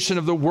foundation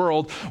of the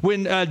world.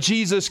 When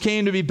Jesus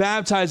came to be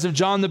baptized of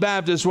John the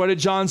Baptist, what did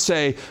John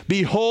say?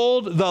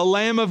 "Behold the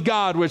Lamb of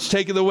God, which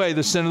taketh away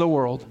the sin of the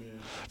world."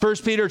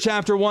 1 Peter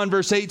chapter 1,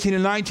 verse 18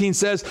 and 19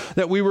 says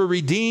that we were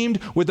redeemed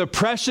with the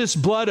precious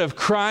blood of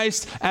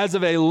Christ as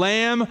of a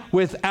lamb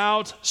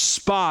without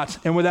spot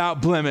and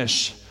without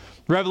blemish.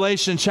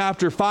 Revelation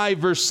chapter 5,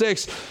 verse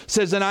 6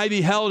 says, "And I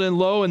beheld, and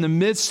lo, in the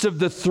midst of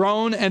the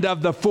throne and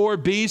of the four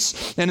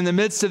beasts, and in the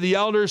midst of the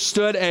elders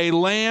stood a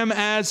lamb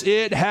as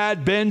it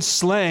had been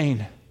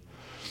slain."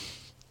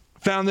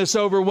 Found this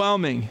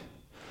overwhelming,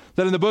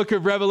 that in the book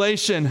of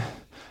Revelation,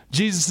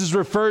 Jesus is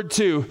referred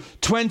to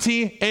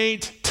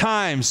 28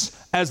 times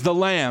as the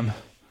Lamb.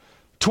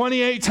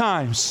 28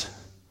 times.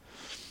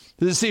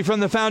 You see, from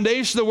the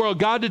foundation of the world,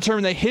 God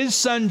determined that His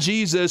Son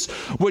Jesus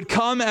would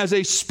come as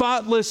a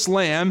spotless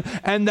lamb,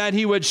 and that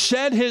He would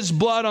shed His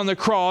blood on the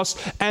cross,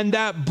 and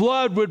that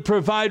blood would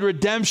provide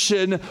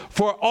redemption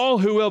for all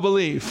who will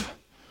believe.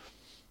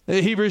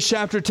 Hebrews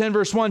chapter 10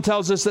 verse 1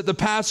 tells us that the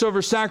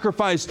Passover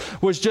sacrifice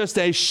was just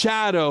a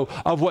shadow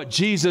of what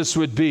Jesus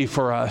would be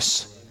for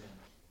us.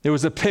 It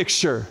was a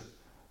picture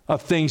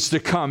of things to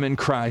come in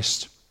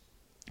Christ.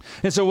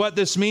 And so what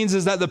this means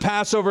is that the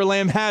Passover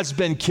lamb has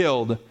been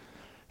killed.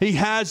 He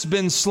has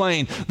been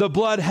slain. The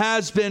blood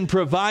has been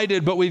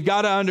provided, but we've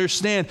got to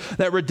understand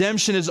that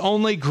redemption is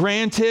only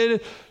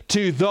granted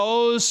to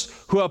those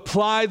who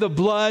apply the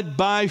blood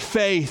by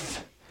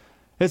faith.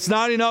 It's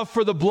not enough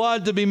for the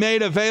blood to be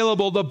made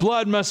available. The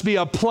blood must be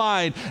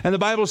applied. And the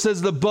Bible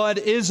says the blood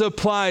is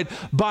applied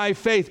by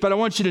faith. But I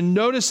want you to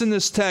notice in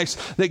this text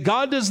that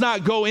God does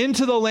not go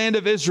into the land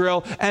of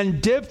Israel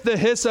and dip the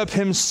hyssop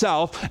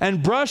Himself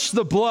and brush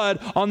the blood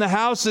on the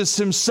houses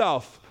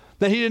Himself.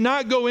 That He did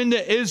not go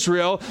into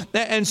Israel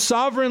and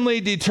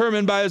sovereignly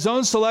determine by His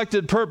own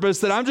selected purpose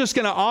that I'm just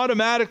going to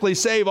automatically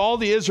save all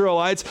the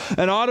Israelites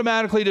and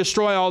automatically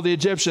destroy all the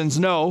Egyptians.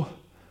 No.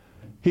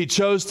 He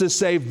chose to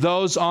save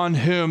those on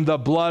whom the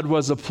blood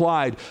was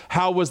applied.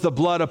 How was the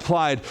blood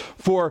applied?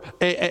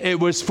 It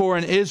was for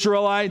an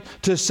Israelite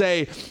to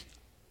say,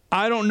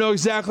 I don't know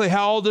exactly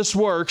how all this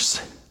works,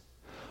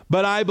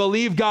 but I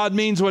believe God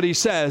means what He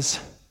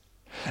says.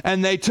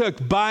 And they took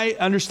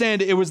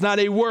understand it was not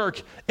a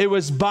work, it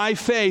was by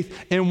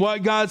faith in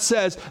what God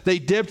says. They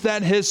dipped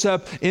that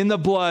hyssop in the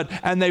blood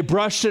and they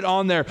brushed it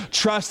on there,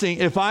 trusting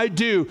if I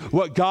do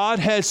what God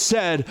has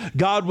said,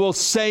 God will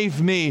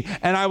save me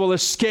and I will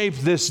escape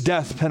this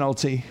death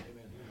penalty.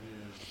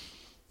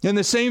 And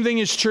the same thing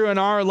is true in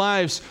our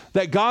lives,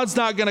 that God's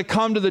not going to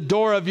come to the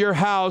door of your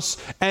house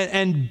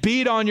and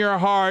beat on your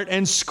heart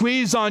and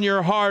squeeze on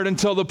your heart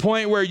until the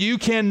point where you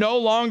can no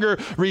longer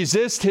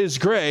resist His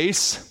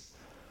grace.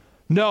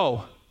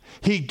 No,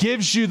 He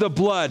gives you the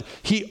blood.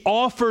 He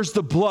offers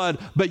the blood,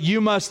 but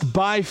you must,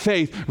 by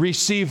faith,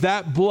 receive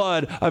that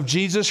blood of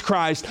Jesus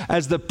Christ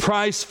as the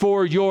price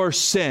for your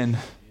sin.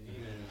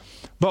 Amen.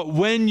 But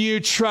when you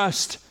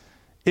trust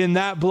in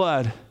that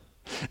blood,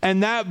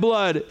 and that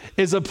blood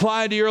is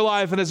applied to your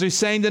life, and as we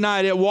sang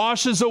tonight, it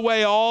washes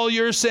away all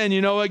your sin.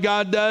 You know what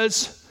God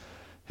does?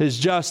 His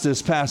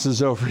justice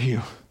passes over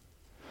you.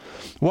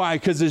 Why?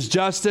 Because His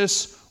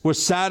justice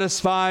was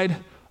satisfied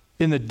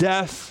in the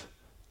death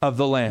of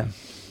the Lamb.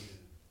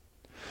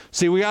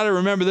 See, we got to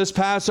remember this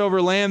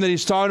Passover lamb that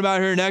He's talking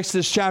about here in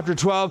Exodus chapter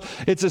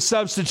 12, it's a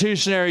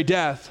substitutionary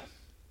death.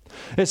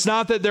 It's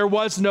not that there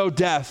was no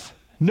death.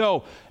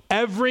 No,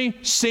 every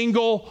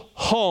single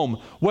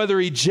home, whether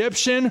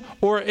Egyptian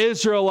or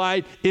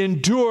Israelite,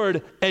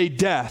 endured a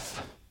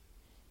death.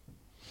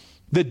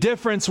 The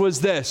difference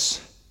was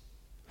this: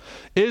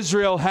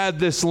 Israel had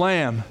this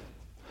lamb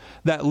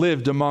that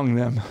lived among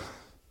them.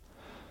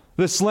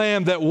 This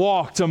lamb that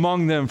walked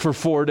among them for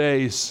 4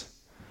 days.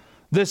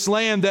 This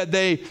lamb that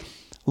they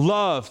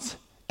loved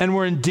and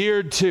were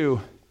endeared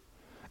to.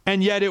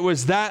 And yet it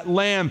was that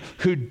lamb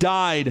who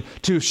died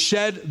to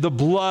shed the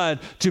blood,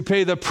 to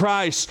pay the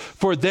price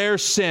for their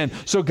sin,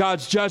 so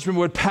God's judgment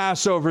would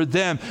pass over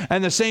them.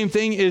 And the same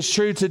thing is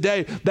true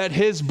today, that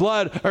His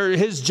blood or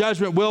His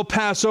judgment will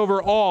pass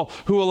over all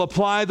who will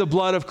apply the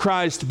blood of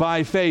Christ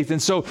by faith.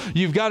 And so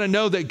you've got to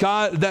know that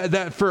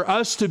that for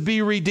us to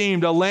be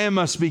redeemed, a lamb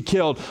must be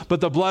killed, but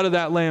the blood of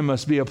that lamb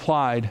must be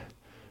applied.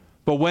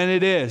 But when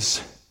it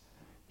is,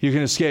 you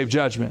can escape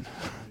judgment.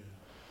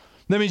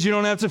 That means you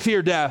don't have to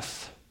fear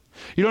death.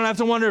 You don't have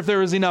to wonder if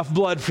there is enough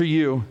blood for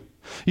you.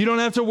 You don't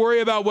have to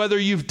worry about whether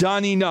you've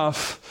done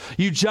enough.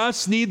 You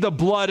just need the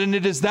blood, and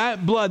it is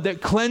that blood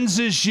that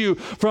cleanses you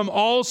from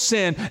all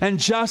sin and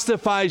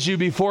justifies you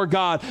before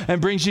God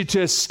and brings you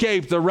to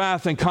escape the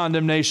wrath and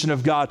condemnation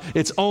of God.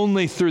 It's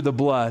only through the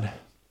blood.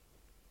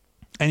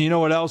 And you know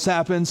what else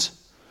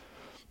happens?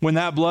 When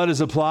that blood is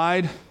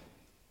applied,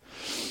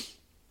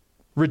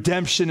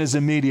 redemption is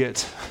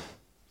immediate.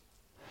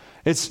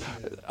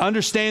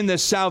 Understand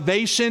this,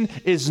 salvation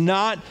is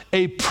not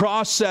a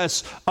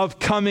process of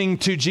coming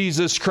to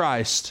Jesus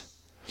Christ.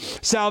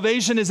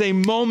 Salvation is a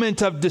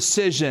moment of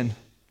decision.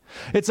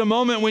 It's a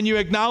moment when you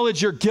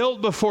acknowledge your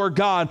guilt before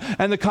God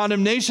and the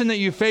condemnation that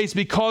you face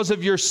because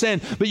of your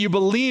sin, but you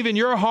believe in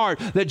your heart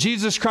that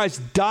Jesus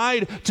Christ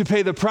died to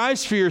pay the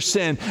price for your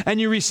sin, and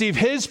you receive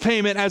His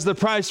payment as the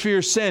price for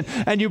your sin,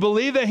 and you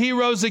believe that He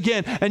rose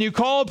again, and you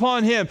call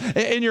upon Him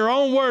in your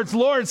own words,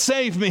 Lord,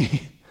 save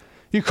me.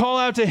 You call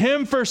out to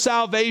Him for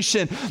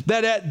salvation,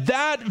 that at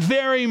that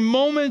very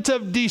moment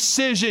of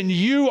decision,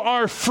 you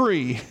are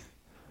free.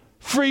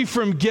 Free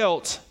from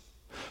guilt.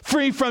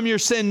 Free from your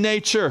sin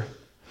nature.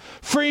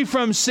 Free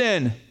from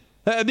sin.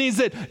 That means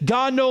that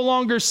God no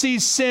longer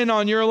sees sin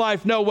on your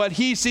life. No, what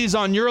He sees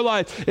on your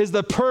life is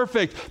the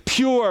perfect,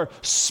 pure,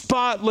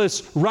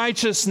 spotless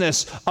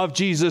righteousness of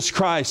Jesus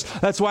Christ.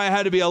 That's why I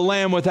had to be a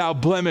lamb without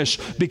blemish,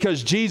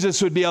 because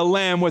Jesus would be a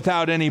lamb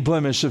without any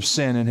blemish of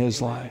sin in His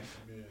life.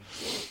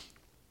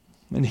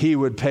 And He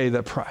would pay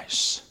the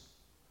price.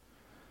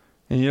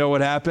 And you know what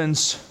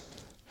happens?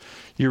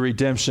 Your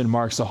redemption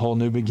marks a whole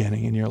new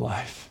beginning in your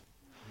life.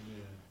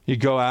 Amen. You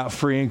go out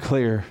free and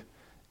clear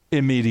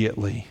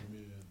immediately.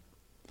 Amen.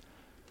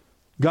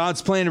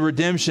 God's plan of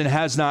redemption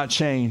has not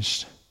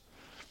changed.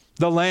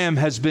 The lamb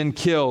has been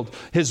killed.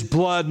 His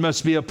blood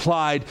must be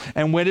applied.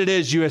 And when it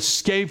is, you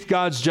escape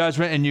God's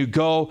judgment and you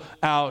go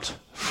out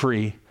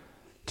free.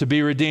 To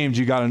be redeemed,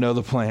 you got to know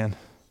the plan.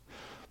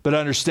 But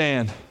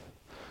understand,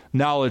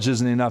 knowledge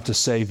isn't enough to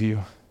save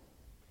you.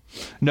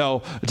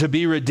 No, to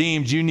be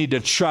redeemed, you need to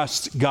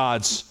trust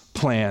God's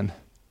plan.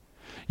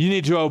 You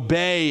need to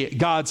obey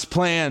God's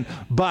plan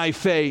by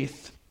faith.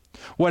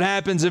 What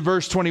happens in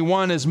verse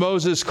 21 is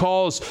Moses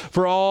calls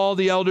for all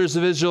the elders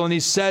of Israel, and he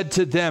said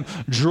to them,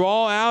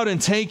 draw out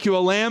and take you a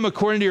lamb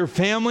according to your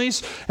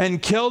families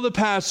and kill the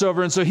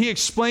Passover. And so he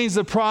explains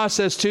the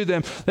process to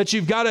them, that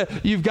you've got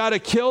to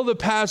kill the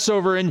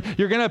Passover, and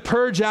you're going to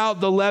purge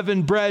out the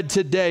leavened bread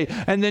today.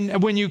 And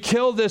then when you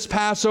kill this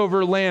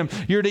Passover lamb,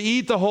 you're to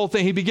eat the whole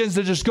thing. He begins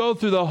to just go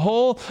through the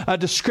whole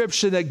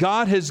description that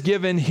God has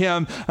given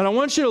him. And I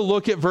want you to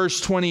look at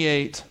verse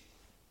 28.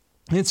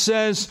 It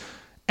says,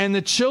 and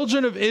the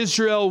children of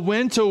Israel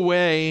went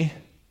away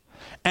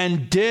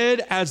and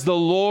did as the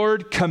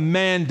Lord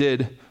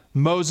commanded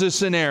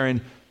Moses and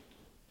Aaron,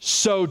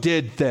 so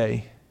did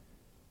they.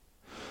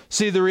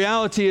 See, the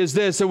reality is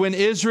this, that when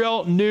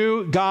Israel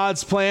knew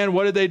God's plan,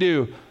 what did they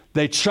do?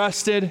 They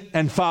trusted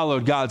and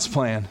followed God's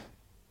plan.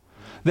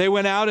 They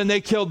went out and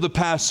they killed the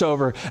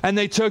Passover, and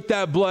they took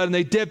that blood and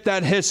they dipped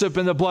that hyssop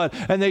in the blood,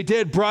 and they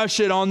did brush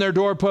it on their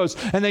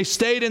doorposts, and they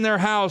stayed in their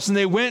house, and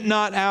they went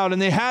not out,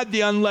 and they had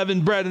the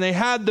unleavened bread, and they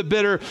had the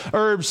bitter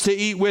herbs to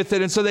eat with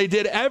it. And so they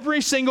did every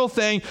single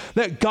thing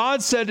that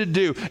God said to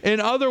do.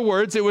 In other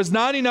words, it was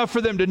not enough for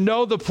them to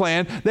know the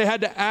plan. They had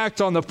to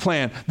act on the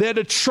plan. They had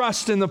to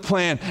trust in the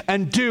plan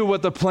and do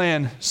what the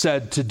plan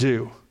said to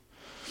do.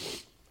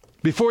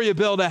 Before you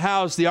build a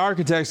house, the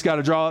architect's got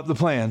to draw up the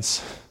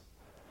plans.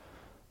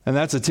 And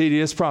that's a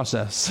tedious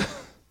process.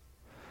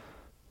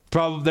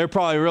 They're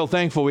probably real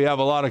thankful we have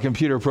a lot of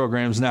computer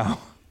programs now,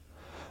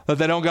 that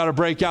they don't got to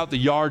break out the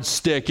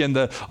yardstick and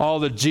all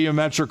the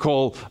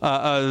geometrical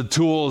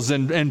tools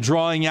and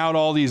drawing out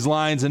all these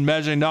lines and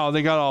measuring. No,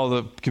 they got all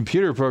the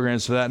computer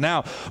programs for that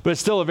now, but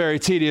it's still a very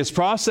tedious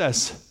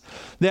process.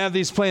 They have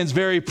these plans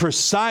very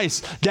precise,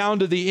 down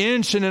to the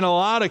inch, and in a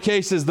lot of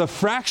cases, the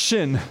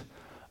fraction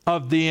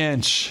of the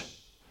inch.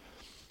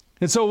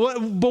 And so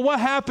what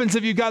happens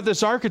if you got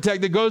this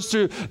architect that goes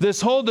through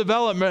this whole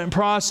development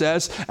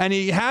process, and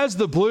he has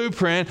the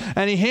blueprint,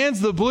 and he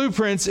hands the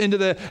blueprints into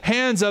the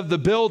hands of the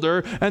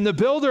builder, and the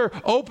builder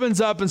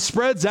opens up and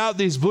spreads out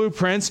these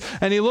blueprints,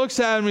 and he looks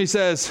at them and he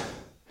says,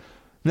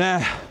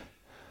 nah,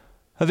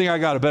 I think I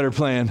got a better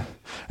plan.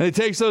 And he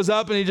takes those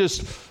up and he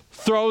just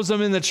throws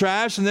them in the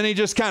trash, and then he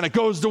just kind of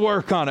goes to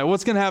work on it.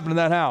 What's going to happen to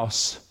that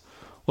house?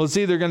 Well, it's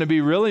either going to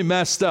be really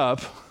messed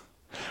up,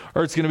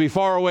 or it's going to be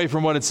far away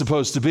from what it's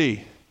supposed to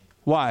be.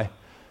 Why?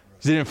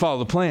 Because he didn't follow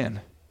the plan.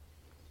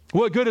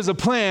 What good is a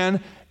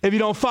plan if you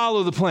don't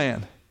follow the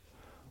plan?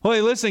 Well,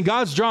 hey, listen,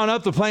 God's drawn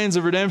up the plans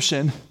of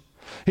redemption.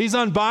 He's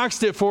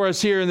unboxed it for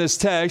us here in this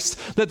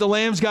text, that the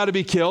lamb's got to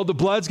be killed, the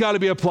blood's got to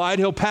be applied.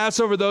 He'll pass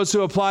over those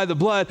who apply the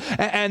blood,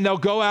 and they'll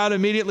go out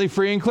immediately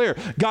free and clear.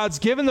 God's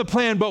given the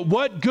plan, but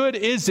what good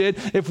is it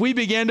if we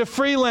begin to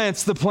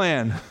freelance the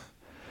plan?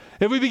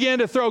 If we begin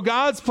to throw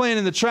God's plan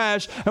in the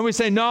trash and we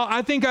say, no,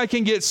 I think I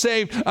can get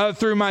saved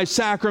through my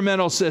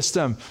sacramental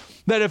system.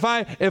 That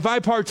if I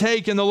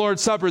partake in the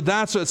Lord's Supper,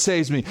 that's what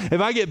saves me.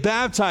 If I get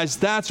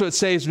baptized, that's what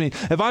saves me.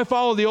 If I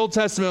follow the Old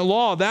Testament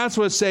law, that's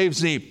what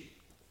saves me.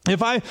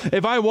 If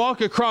I walk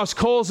across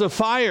coals of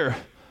fire,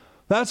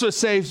 that's what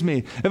saves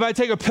me. If I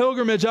take a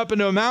pilgrimage up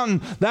into a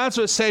mountain, that's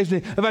what saves me.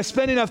 If I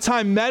spend enough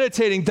time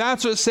meditating,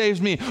 that's what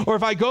saves me. Or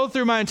if I go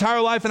through my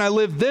entire life and I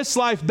live this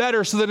life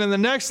better so that in the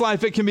next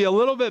life it can be a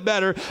little bit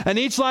better, and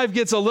each life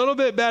gets a little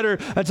bit better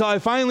until I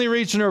finally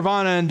reach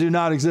nirvana and do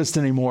not exist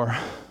anymore.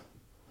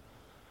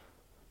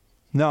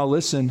 No,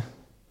 listen.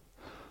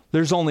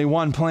 There's only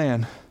one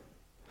plan.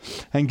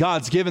 And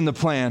God's given the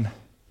plan.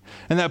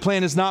 And that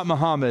plan is not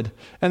Muhammad.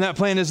 And that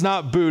plan is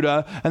not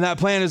Buddha. And that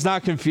plan is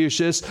not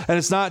Confucius. And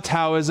it's not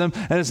Taoism.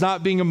 And it's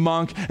not being a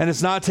monk. And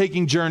it's not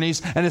taking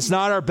journeys. And it's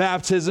not our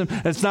baptism.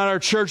 And it's not our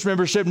church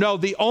membership. No,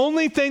 the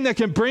only thing that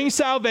can bring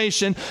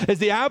salvation is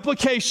the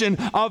application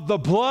of the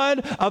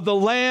blood of the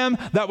Lamb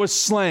that was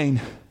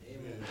slain.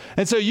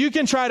 And so you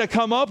can try to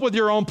come up with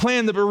your own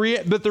plan,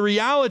 but the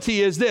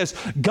reality is this: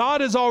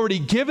 God has already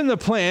given the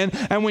plan,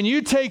 and when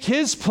you take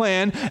His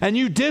plan and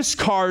you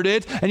discard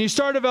it and you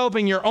start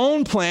developing your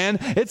own plan,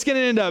 it's going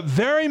to end up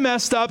very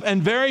messed up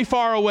and very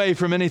far away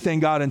from anything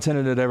God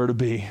intended it ever to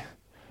be.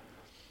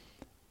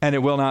 And it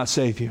will not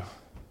save you.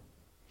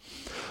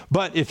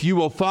 But if you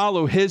will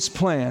follow His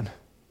plan,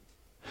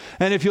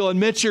 and if you'll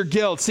admit your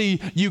guilt,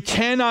 see, you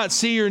cannot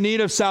see your need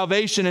of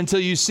salvation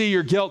until you see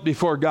your guilt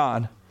before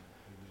God.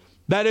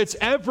 That it's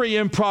every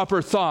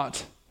improper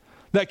thought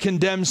that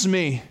condemns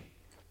me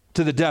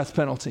to the death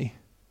penalty.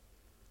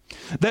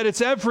 That it's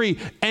every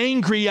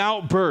angry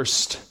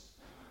outburst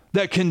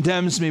that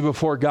condemns me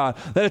before God.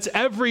 That it's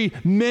every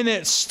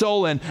minute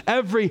stolen,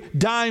 every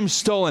dime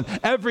stolen,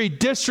 every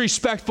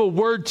disrespectful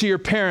word to your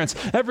parents,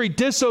 every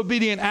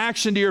disobedient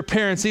action to your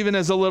parents, even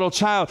as a little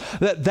child.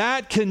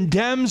 That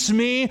condemns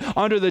me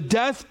under the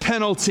death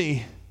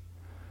penalty.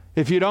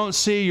 If you don't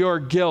see your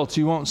guilt,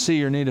 you won't see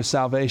your need of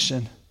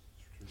salvation.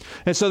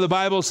 And so the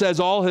Bible says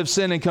all have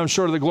sinned and come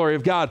short of the glory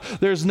of God.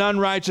 There's none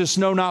righteous,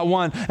 no, not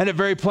one. And it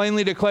very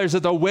plainly declares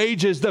that the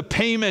wages, the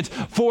payment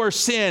for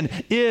sin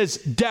is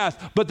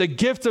death. But the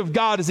gift of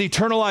God is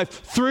eternal life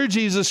through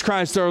Jesus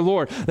Christ our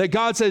Lord. That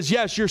God says,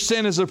 yes, your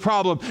sin is a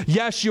problem.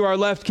 Yes, you are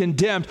left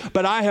condemned,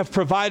 but I have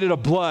provided a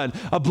blood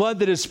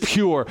that is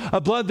pure, a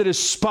blood that is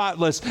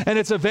spotless, and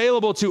it's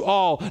available to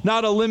all,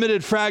 not a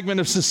limited fragment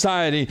of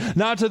society,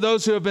 not to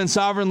those who have been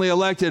sovereignly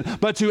elected,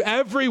 but to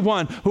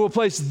everyone who will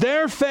place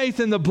their faith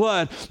in the blood.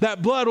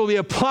 That blood will be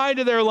applied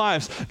to their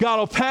lives. God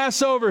will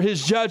pass over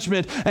His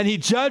judgment, and He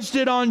judged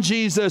it on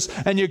Jesus,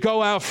 and you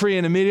go out free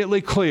and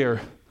immediately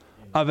clear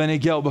of any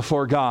guilt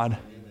before God.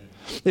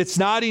 It's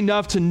not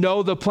enough to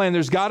know the plan.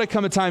 There's got to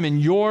come a time in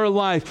your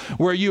life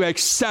where you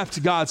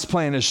accept God's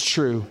plan as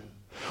true,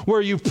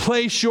 where you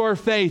place your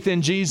faith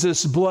in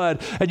Jesus'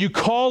 blood and you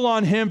call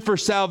on Him for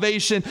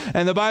salvation.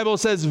 And the Bible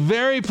says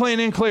very plain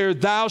and clear,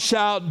 thou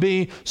shalt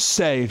be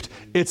saved.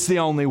 It's the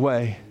only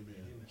way.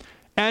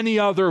 Any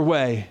other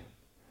way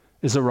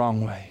is a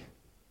wrong way.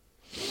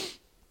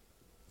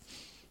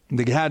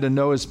 They had to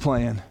know His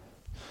plan,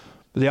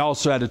 but they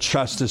also had to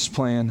trust His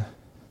plan.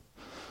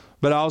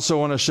 But I also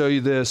want to show you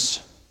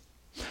this,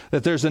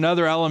 that there's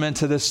another element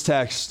to this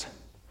text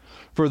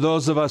for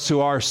those of us who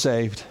are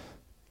saved,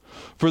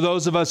 for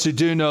those of us who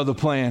do know the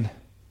plan,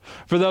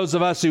 for those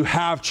of us who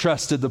have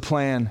trusted the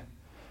plan,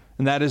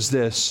 and that is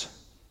this: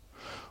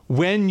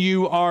 when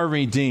you are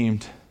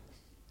redeemed,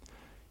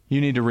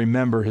 you need to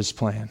remember His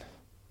plan.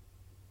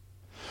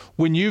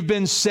 When you've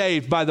been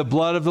saved by the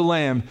blood of the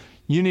Lamb,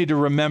 you need to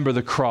remember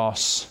the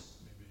cross.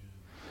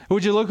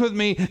 Would you look with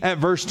me at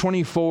verse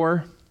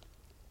 24?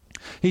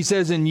 He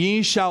says, and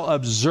ye shall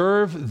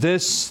observe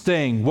this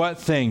thing. What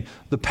thing?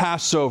 The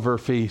Passover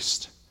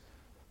feast,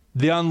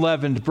 the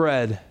unleavened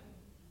bread.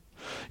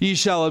 Ye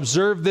shall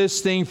observe this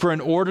thing for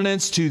an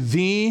ordinance to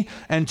thee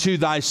and to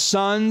thy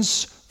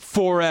sons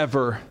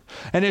forever.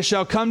 And it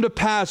shall come to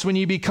pass when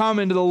ye be come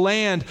into the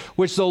land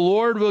which the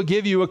Lord will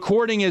give you,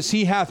 according as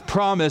He hath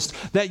promised,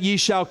 that ye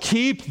shall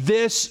keep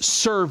this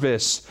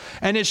service.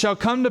 And it shall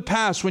come to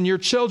pass when your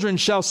children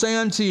shall say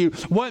unto you,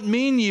 what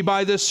mean ye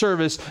by this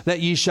service?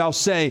 That ye shall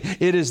say,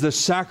 it is the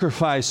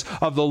sacrifice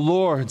of the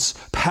Lord's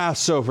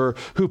Passover,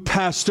 who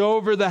passed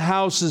over the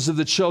houses of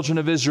the children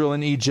of Israel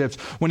in Egypt,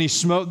 when He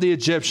smote the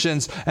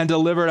Egyptians and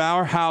delivered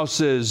our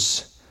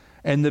houses.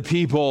 And the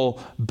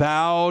people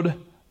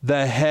bowed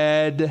the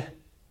head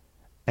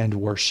and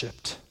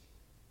worshiped.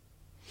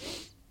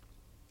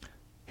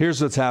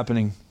 Here's what's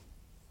happening.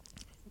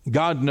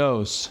 God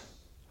knows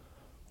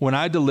when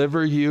I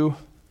deliver you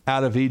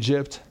out of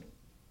Egypt,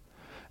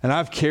 and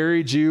I've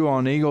carried you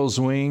on eagle's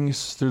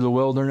wings through the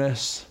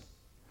wilderness,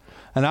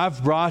 and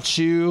I've brought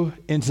you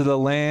into the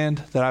land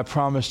that I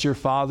promised your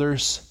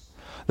fathers,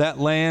 that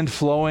land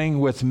flowing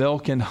with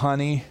milk and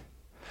honey,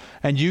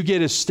 and you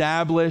get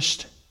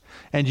established,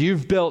 and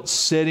you've built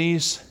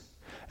cities,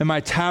 and my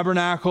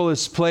tabernacle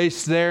is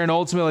placed there, and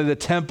ultimately the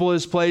temple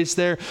is placed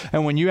there.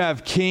 And when you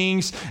have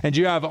kings and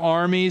you have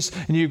armies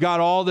and you've got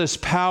all this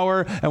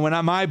power, and when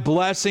my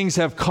blessings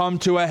have come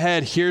to a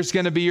head, here's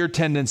going to be your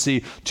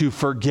tendency to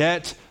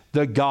forget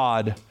the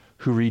God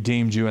who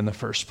redeemed you in the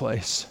first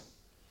place.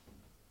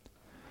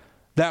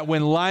 That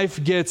when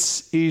life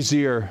gets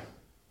easier,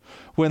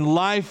 when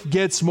life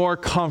gets more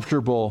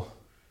comfortable,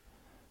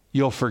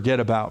 you'll forget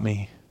about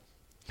me.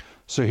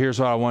 So here's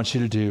what I want you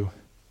to do.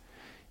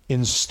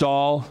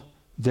 Install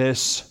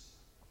this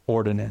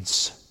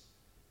ordinance.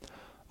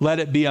 Let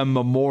it be a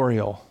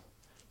memorial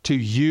to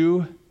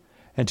you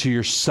and to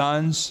your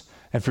sons,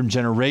 and from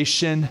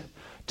generation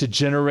to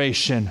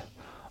generation,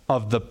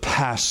 of the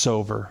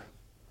Passover.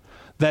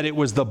 That it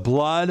was the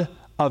blood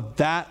of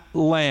that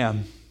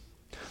lamb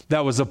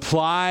that was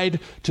applied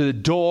to the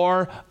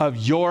door of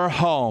your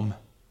home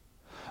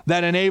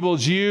that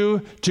enables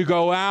you to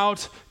go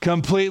out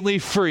completely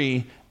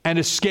free and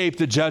escape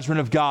the judgment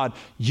of God.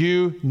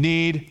 You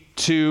need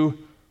to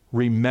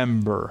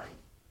remember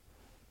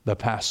the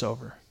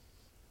Passover.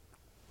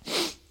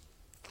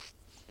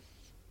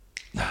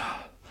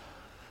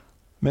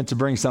 Meant to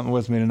bring something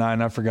with me tonight,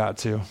 and I forgot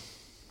to.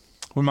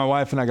 When my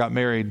wife and I got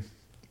married,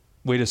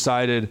 we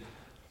decided,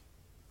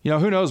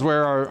 who knows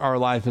where our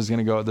life is going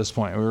to go at this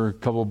point. We were a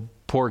couple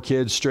poor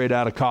kids straight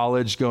out of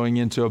college going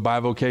into a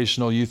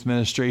bivocational youth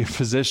ministry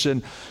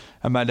position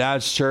at my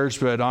dad's church.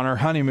 But on our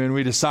honeymoon,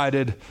 we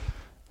decided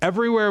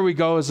everywhere we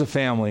go as a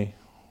family,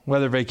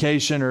 whether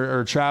vacation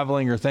or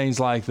traveling or things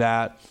like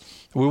that,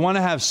 we want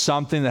to have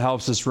something that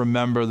helps us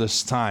remember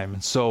this time.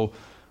 And so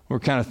we're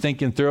kind of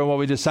thinking through, and what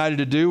we decided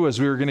to do was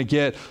we were going to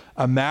get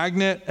a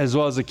magnet as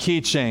well as a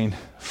keychain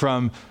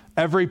from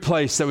every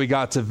place that we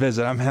got to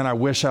visit. I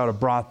wish I would have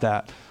brought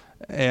that.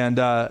 And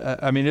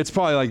it's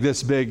probably like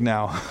this big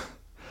now.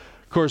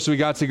 Of course, we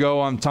got to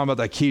go, I'm talking about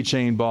that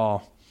keychain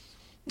ball.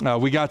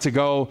 We got to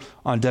go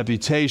on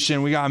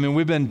deputation.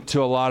 We've been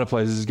to a lot of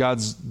places.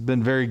 God's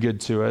been very good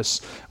to us.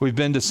 We've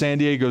been to San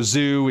Diego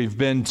Zoo. We've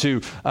been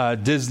to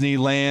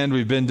Disneyland.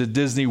 We've been to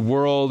Disney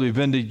World. We've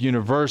been to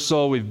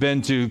Universal. We've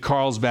been to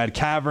Carlsbad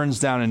Caverns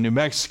down in New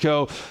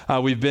Mexico.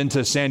 We've been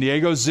to San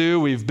Diego Zoo.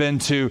 We've been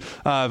to,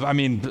 a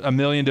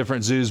million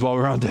different zoos while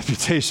we're on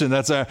deputation.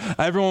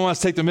 Everyone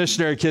wants to take the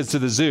missionary kids to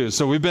the zoo.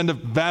 So we've been to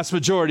the vast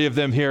majority of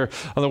them here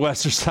on the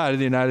western side of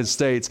the United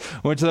States.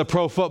 Went to the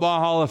Pro Football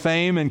Hall of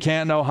Fame in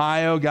Canton,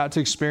 Ohio, got to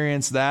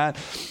experience that.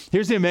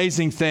 Here's the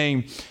amazing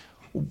thing.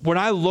 When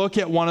I look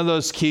at one of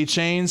those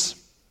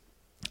keychains,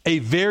 a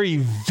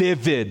very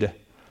vivid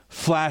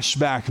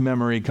flashback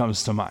memory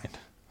comes to mind.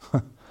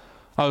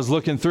 I was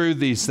looking through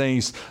these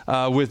things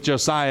with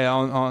Josiah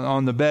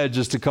on the bed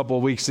just a couple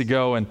of weeks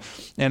ago, and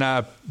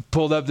I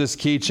pulled up this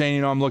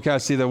keychain. I'm looking, I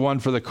see the one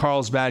for the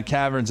Carlsbad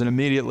Caverns, and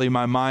immediately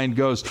my mind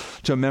goes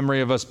to a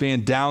memory of us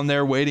being down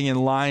there waiting in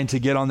line to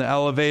get on the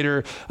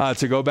elevator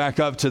to go back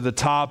up to the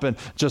top. And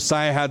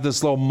Josiah had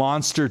this little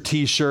monster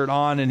T-shirt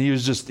on, and he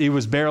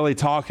was barely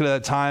talking at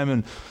that time,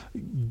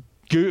 and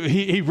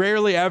he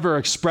rarely ever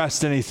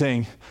expressed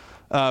anything.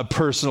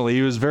 Personally,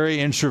 he was very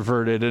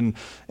introverted and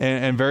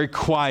very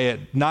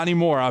quiet. Not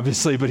anymore,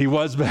 obviously, but he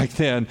was back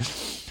then.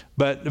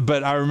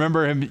 But I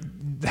remember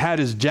him had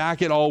his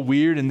jacket all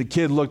weird, and the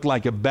kid looked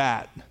like a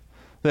bat.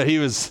 That he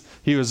was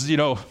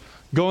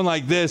going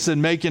like this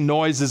and making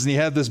noises, and he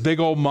had this big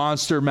old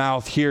monster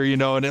mouth here,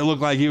 and it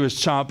looked like he was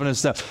chomping and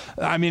stuff.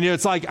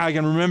 It's like I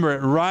can remember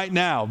it right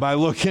now by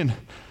looking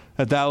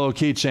at that little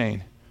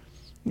keychain.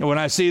 When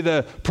I see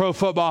the Pro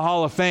Football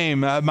Hall of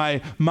Fame,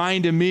 my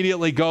mind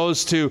immediately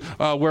goes to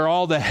where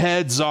all the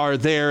heads are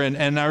there.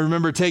 And I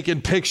remember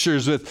taking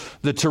pictures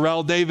with the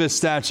Terrell Davis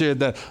statue,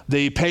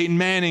 the Peyton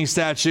Manning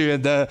statue,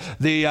 and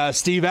the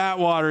Steve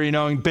Atwater,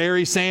 and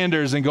Barry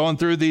Sanders, and going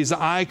through these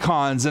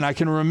icons. And I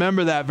can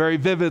remember that very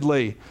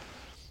vividly.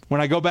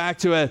 When I go back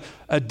to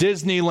a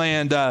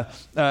Disneyland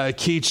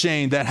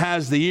keychain that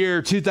has the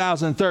year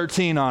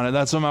 2013 on it,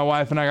 that's when my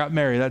wife and I got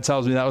married. That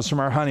tells me that was from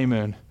our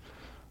honeymoon.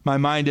 My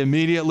mind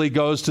immediately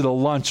goes to the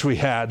lunch we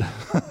had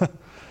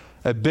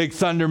at Big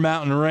Thunder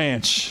Mountain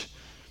Ranch.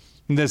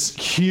 This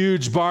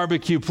huge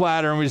barbecue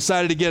platter, and we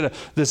decided to get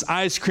this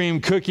ice cream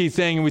cookie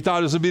thing, and we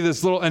thought this would be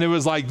this little, and it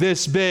was like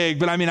this big.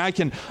 But I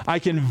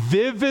can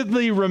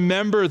vividly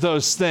remember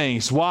those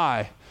things.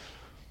 Why?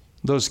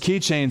 Those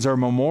keychains are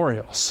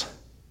memorials.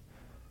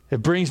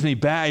 It brings me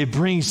back. It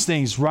brings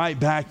things right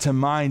back to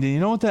mind. And you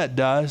know what that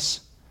does?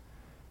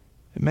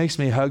 It makes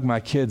me hug my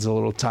kids a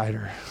little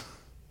tighter.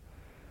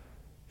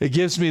 It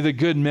gives me the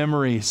good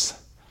memories,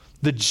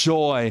 the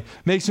joy.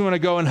 Makes me want to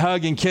go and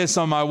hug and kiss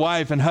on my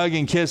wife and hug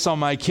and kiss on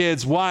my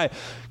kids. Why?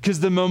 Because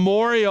the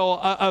memorial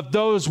of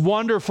those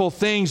wonderful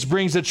things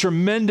brings a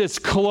tremendous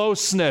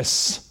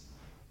closeness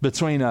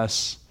between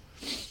us.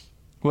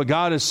 What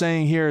God is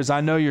saying here is,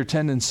 I know your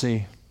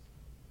tendency.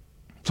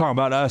 I'm talking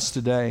about us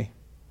today.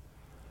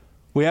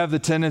 We have the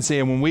tendency,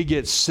 and when we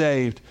get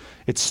saved,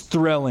 it's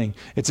thrilling,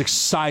 it's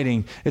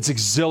exciting, it's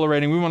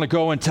exhilarating. We want to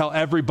go and tell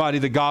everybody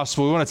the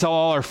gospel. We want to tell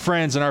all our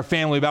friends and our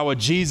family about what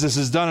Jesus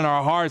has done in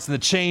our hearts and the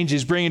change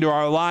he's bringing to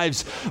our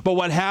lives. But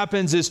what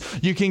happens is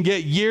you can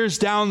get years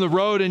down the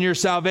road in your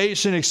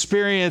salvation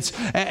experience,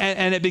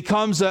 and it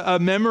becomes a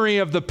memory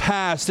of the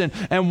past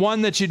and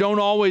one that you don't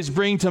always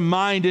bring to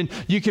mind, and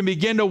you can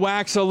begin to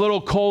wax a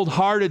little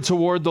cold-hearted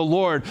toward the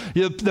Lord.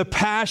 The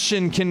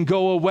passion can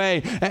go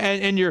away,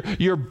 and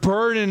your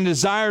burden and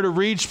desire to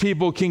reach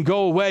people can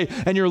go away,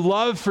 and your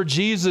love for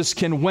Jesus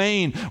can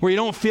wane, where you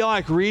don't feel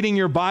like reading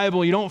your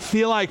Bible, you don't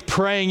feel like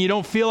praying, you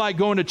don't feel like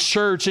going to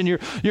church, and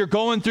you're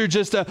going through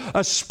just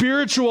a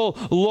spiritual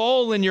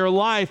lull in your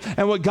life.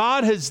 And what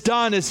God has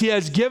done is he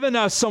has given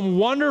us some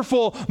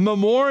wonderful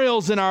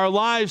memorials in our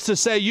lives to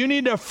say, you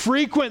need to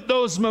frequent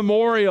those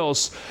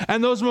memorials,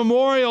 and those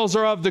memorials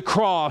are of the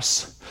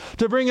cross.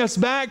 to bring us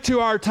back to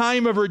our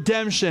time of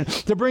redemption,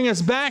 to bring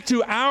us back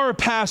to our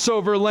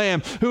Passover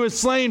lamb who was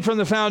slain from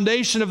the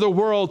foundation of the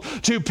world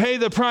to pay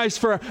the price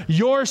for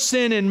your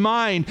sin and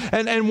mine.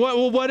 And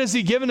what has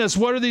he given us?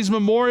 What are these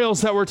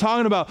memorials that we're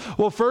talking about?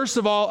 Well, first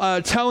of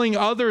all, telling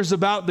others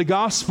about the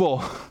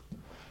gospel,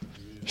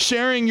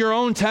 sharing your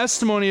own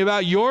testimony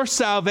about your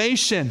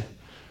salvation.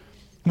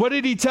 What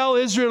did he tell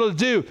Israel to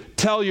do?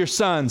 Tell your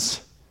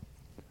sons.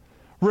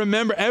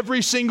 Remember,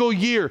 every single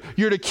year,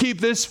 you're to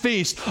keep this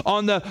feast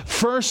on the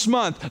first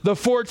month, the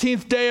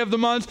 14th day of the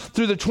month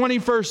through the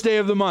 21st day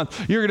of the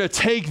month. You're going to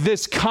take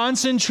this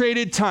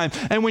concentrated time.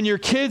 And when your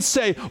kids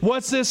say,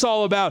 what's this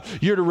all about?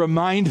 You're to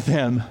remind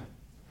them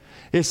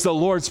it's the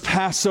Lord's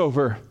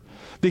Passover.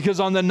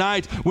 Because on the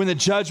night when the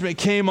judgment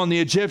came on the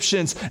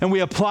Egyptians and we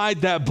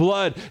applied that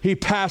blood, he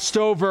passed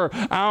over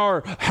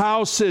our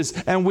houses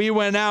and we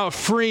went out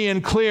free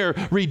and clear,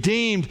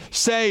 redeemed,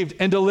 saved,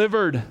 and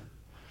delivered.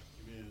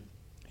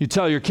 You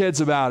tell your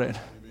kids about it,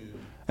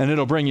 and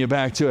it'll bring you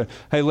back to it.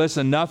 Hey,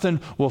 listen, nothing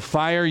will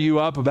fire you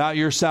up about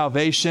your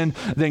salvation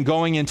than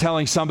going and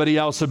telling somebody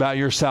else about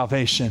your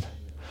salvation,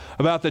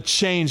 about the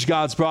change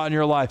God's brought in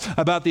your life,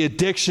 about the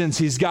addictions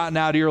he's gotten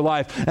out of your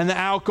life, and the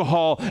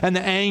alcohol and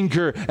the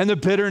anger and the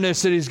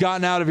bitterness that he's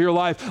gotten out of your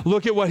life.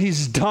 Look at what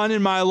he's done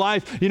in my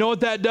life. You know what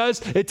that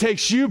does? It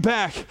takes you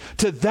back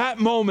to that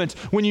moment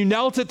when you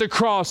knelt at the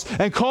cross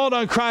and called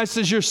on Christ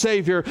as your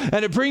Savior,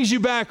 and it brings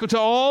you back to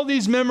all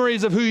these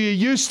memories of who you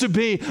used to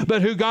be,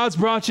 but who God's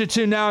brought you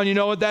to now. And you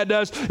know what that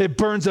does? It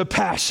burns a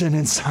passion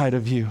inside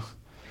of you.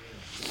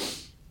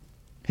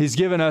 He's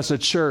given us a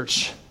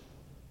church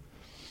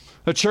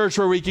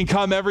where we can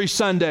come every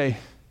Sunday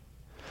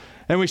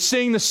and we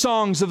sing the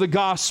songs of the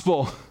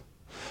gospel,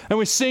 and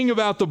we sing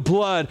about the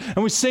blood,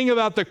 and we sing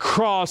about the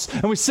cross,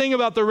 and we sing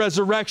about the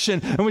resurrection,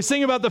 and we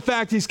sing about the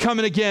fact he's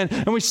coming again,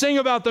 and we sing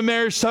about the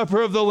marriage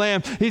supper of the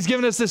Lamb. He's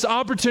given us this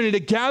opportunity to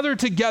gather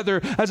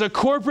together as a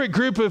corporate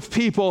group of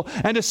people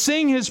and to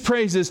sing his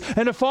praises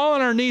and to fall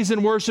on our knees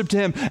and worship to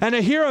him and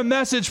to hear a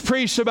message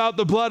preached about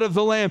the blood of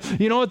the Lamb.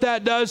 You know what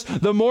that does?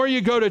 The more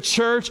you go to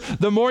church,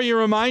 the more you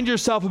remind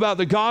yourself about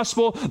the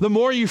gospel, the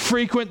more you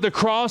frequent the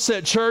cross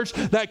at church,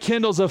 that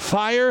kindles a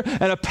fire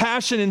and a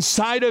passion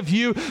inside of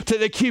you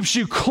that keeps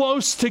you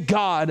close to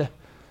God,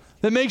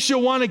 that makes you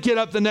want to get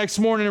up the next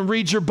morning and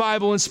read your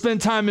Bible and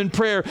spend time in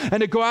prayer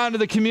and to go out into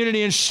the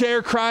community and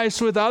share Christ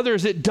with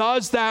others. It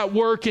does that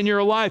work in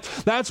your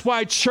life. That's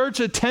why church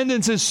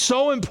attendance is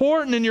so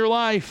important in your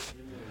life.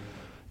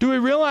 Do we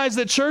realize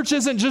that church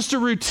isn't just a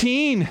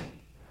routine?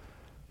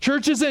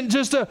 Church isn't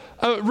just a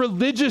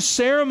religious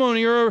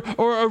ceremony or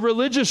a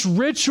religious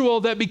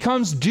ritual that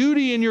becomes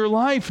duty in your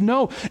life.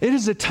 No, it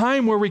is a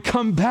time where we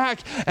come back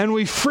and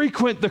we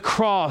frequent the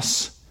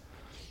cross,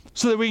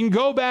 so that we can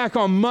go back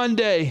on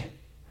Monday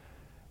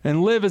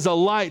and live as a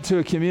light to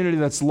a community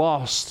that's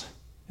lost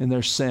in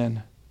their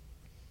sin.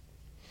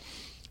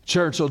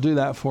 Church will do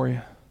that for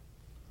you.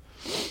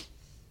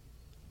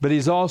 But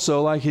he's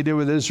also, like he did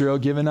with Israel,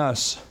 given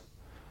us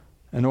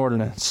an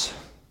ordinance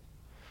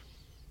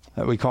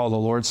that we call the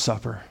Lord's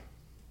Supper.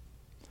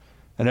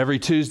 And every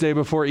Tuesday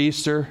before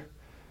Easter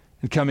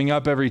and coming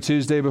up every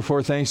Tuesday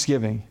before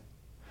Thanksgiving,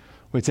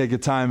 we take a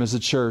time as a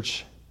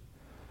church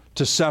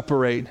to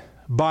separate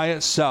by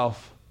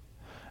itself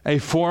a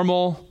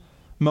formal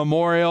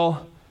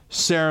memorial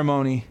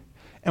ceremony,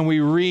 and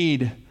we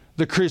read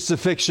the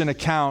crucifixion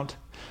account,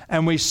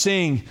 and we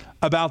sing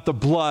about the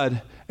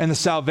blood and the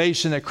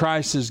salvation that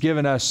Christ has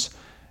given us,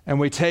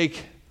 and we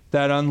take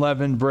that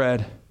unleavened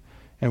bread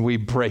and we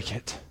break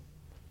it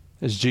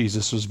as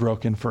Jesus was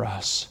broken for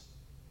us.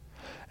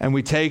 And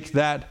we take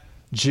that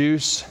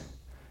juice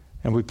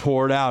and we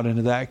pour it out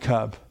into that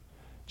cup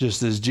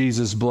just as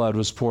Jesus' blood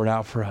was poured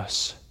out for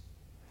us.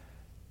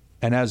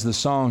 And as the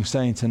song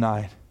sang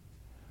tonight,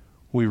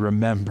 we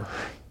remember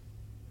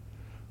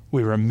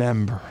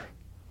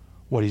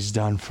what he's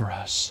done for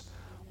us.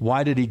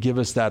 Why did he give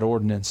us that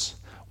ordinance?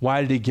 Why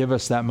did he give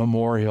us that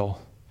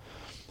memorial?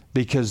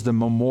 Because the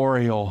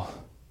memorial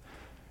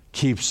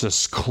keeps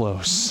us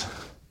close.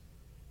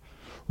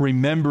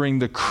 Remembering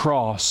the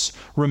cross,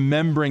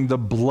 remembering the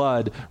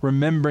blood,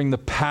 remembering the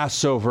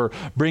Passover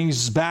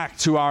brings back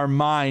to our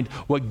mind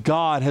what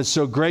God has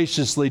so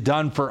graciously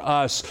done for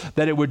us,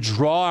 that it would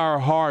draw our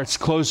hearts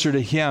closer to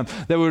him,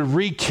 that it would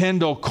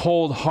rekindle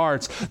cold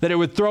hearts, that it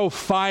would throw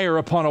fire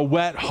upon a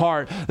wet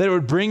heart, that it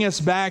would bring us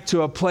back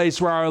to a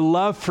place where our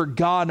love for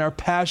God and our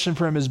passion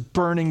for him is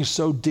burning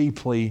so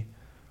deeply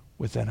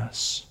within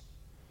us.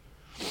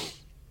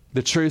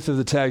 The truth of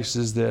the text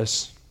is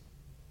this: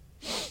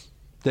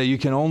 that you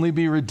can only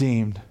be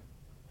redeemed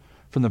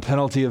from the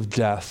penalty of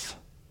death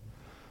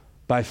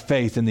by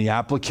faith in the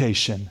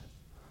application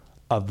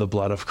of the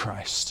blood of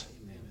Christ.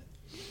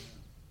 Amen.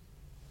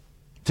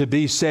 To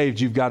be saved,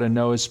 you've got to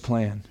know his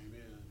plan.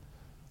 Amen.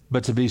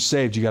 But to be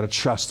saved, you've got to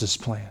trust his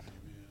plan.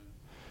 Amen.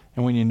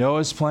 And when you know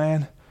his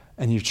plan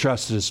and you've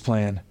trusted his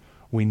plan,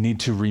 we need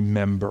to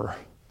remember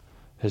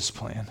his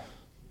plan.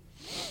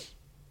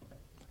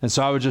 And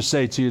so I would just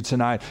say to you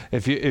tonight,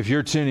 if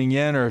you're tuning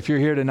in or if you're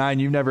here tonight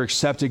and you've never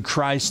accepted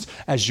Christ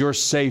as your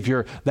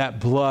Savior,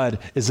 that blood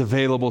is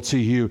available to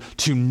you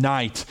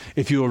tonight.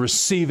 If you will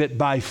receive it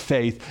by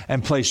faith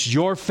and place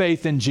your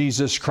faith in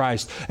Jesus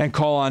Christ and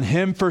call on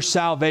Him for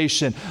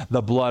salvation,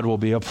 the blood will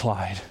be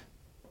applied.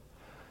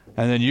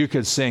 And then you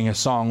could sing a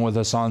song with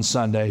us on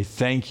Sunday.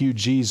 Thank you,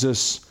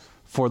 Jesus,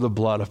 for the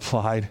blood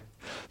applied.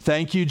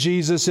 Thank you,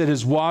 Jesus, it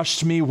has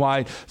washed me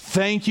white.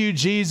 Thank you,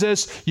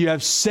 Jesus, you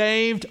have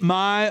saved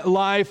my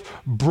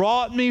life,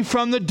 brought me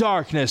from the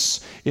darkness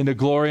into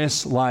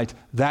glorious light.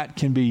 That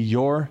can be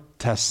your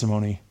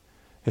testimony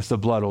if the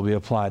blood will be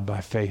applied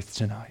by faith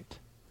tonight.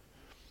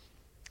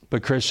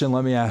 But Christian,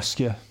 let me ask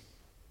you,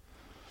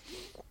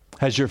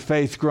 has your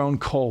faith grown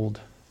cold?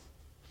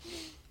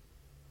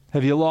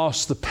 Have you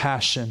lost the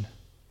passion,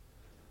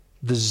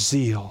 the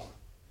zeal,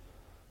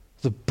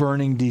 the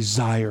burning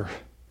desire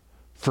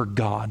for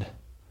God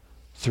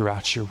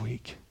throughout your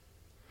week?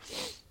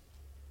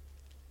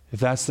 If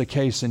that's the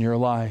case in your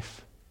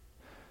life,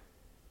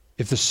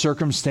 if the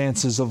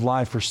circumstances of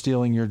life are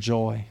stealing your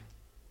joy,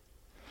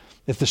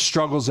 if the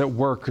struggles at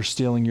work are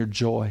stealing your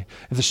joy,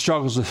 if the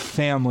struggles with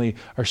family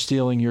are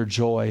stealing your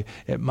joy,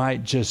 it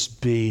might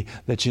just be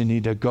that you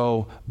need to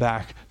go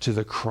back to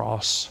the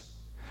cross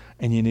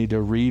and you need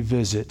to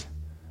revisit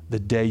the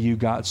day you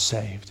got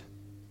saved,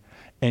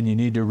 and you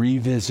need to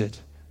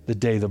revisit the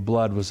day the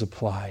blood was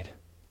applied.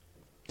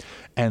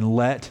 And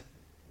let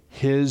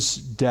His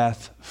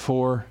death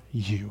for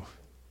you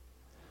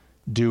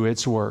do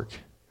its work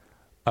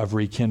of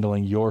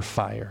rekindling your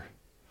fire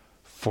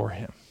for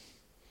Him.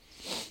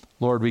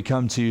 Lord, we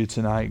come to you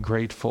tonight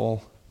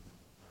grateful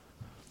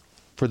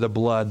for the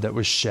blood that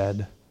was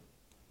shed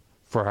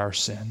for our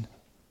sin.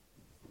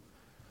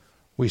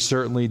 We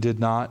certainly did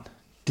not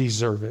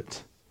deserve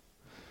it.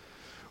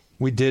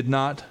 We did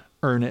not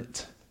earn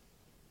it.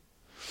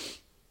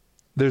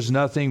 There's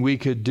nothing we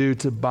could do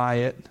to buy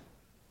it.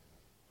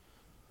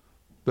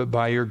 But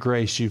by your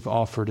grace, you've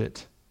offered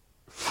it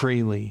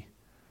freely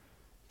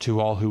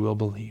to all who will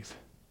believe.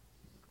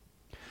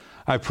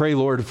 I pray,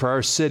 Lord, for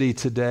our city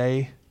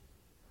today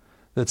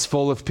that's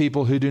full of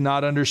people who do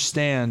not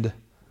understand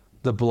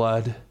the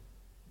blood.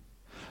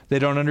 They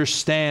don't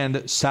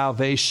understand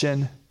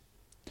salvation.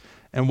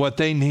 And what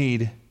they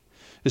need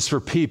is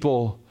for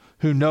people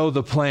who know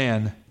the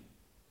plan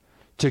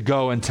to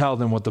go and tell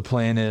them what the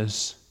plan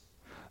is,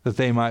 that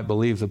they might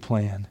believe the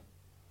plan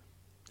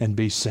and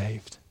be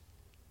saved.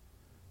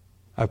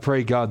 I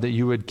pray, God, that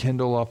you would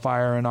kindle a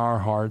fire in our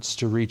hearts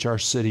to reach our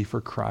city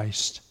for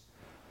Christ.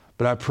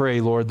 But I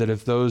pray, Lord, that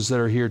if those that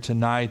are here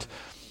tonight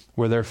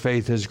where their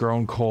faith has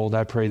grown cold,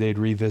 I pray they'd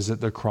revisit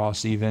the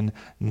cross even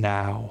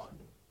now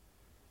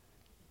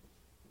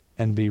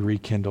and be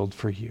rekindled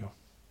for you.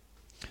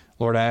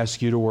 Lord, I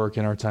ask you to work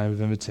in our time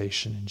of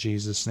invitation. In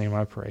Jesus' name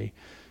I pray.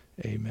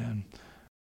 Amen.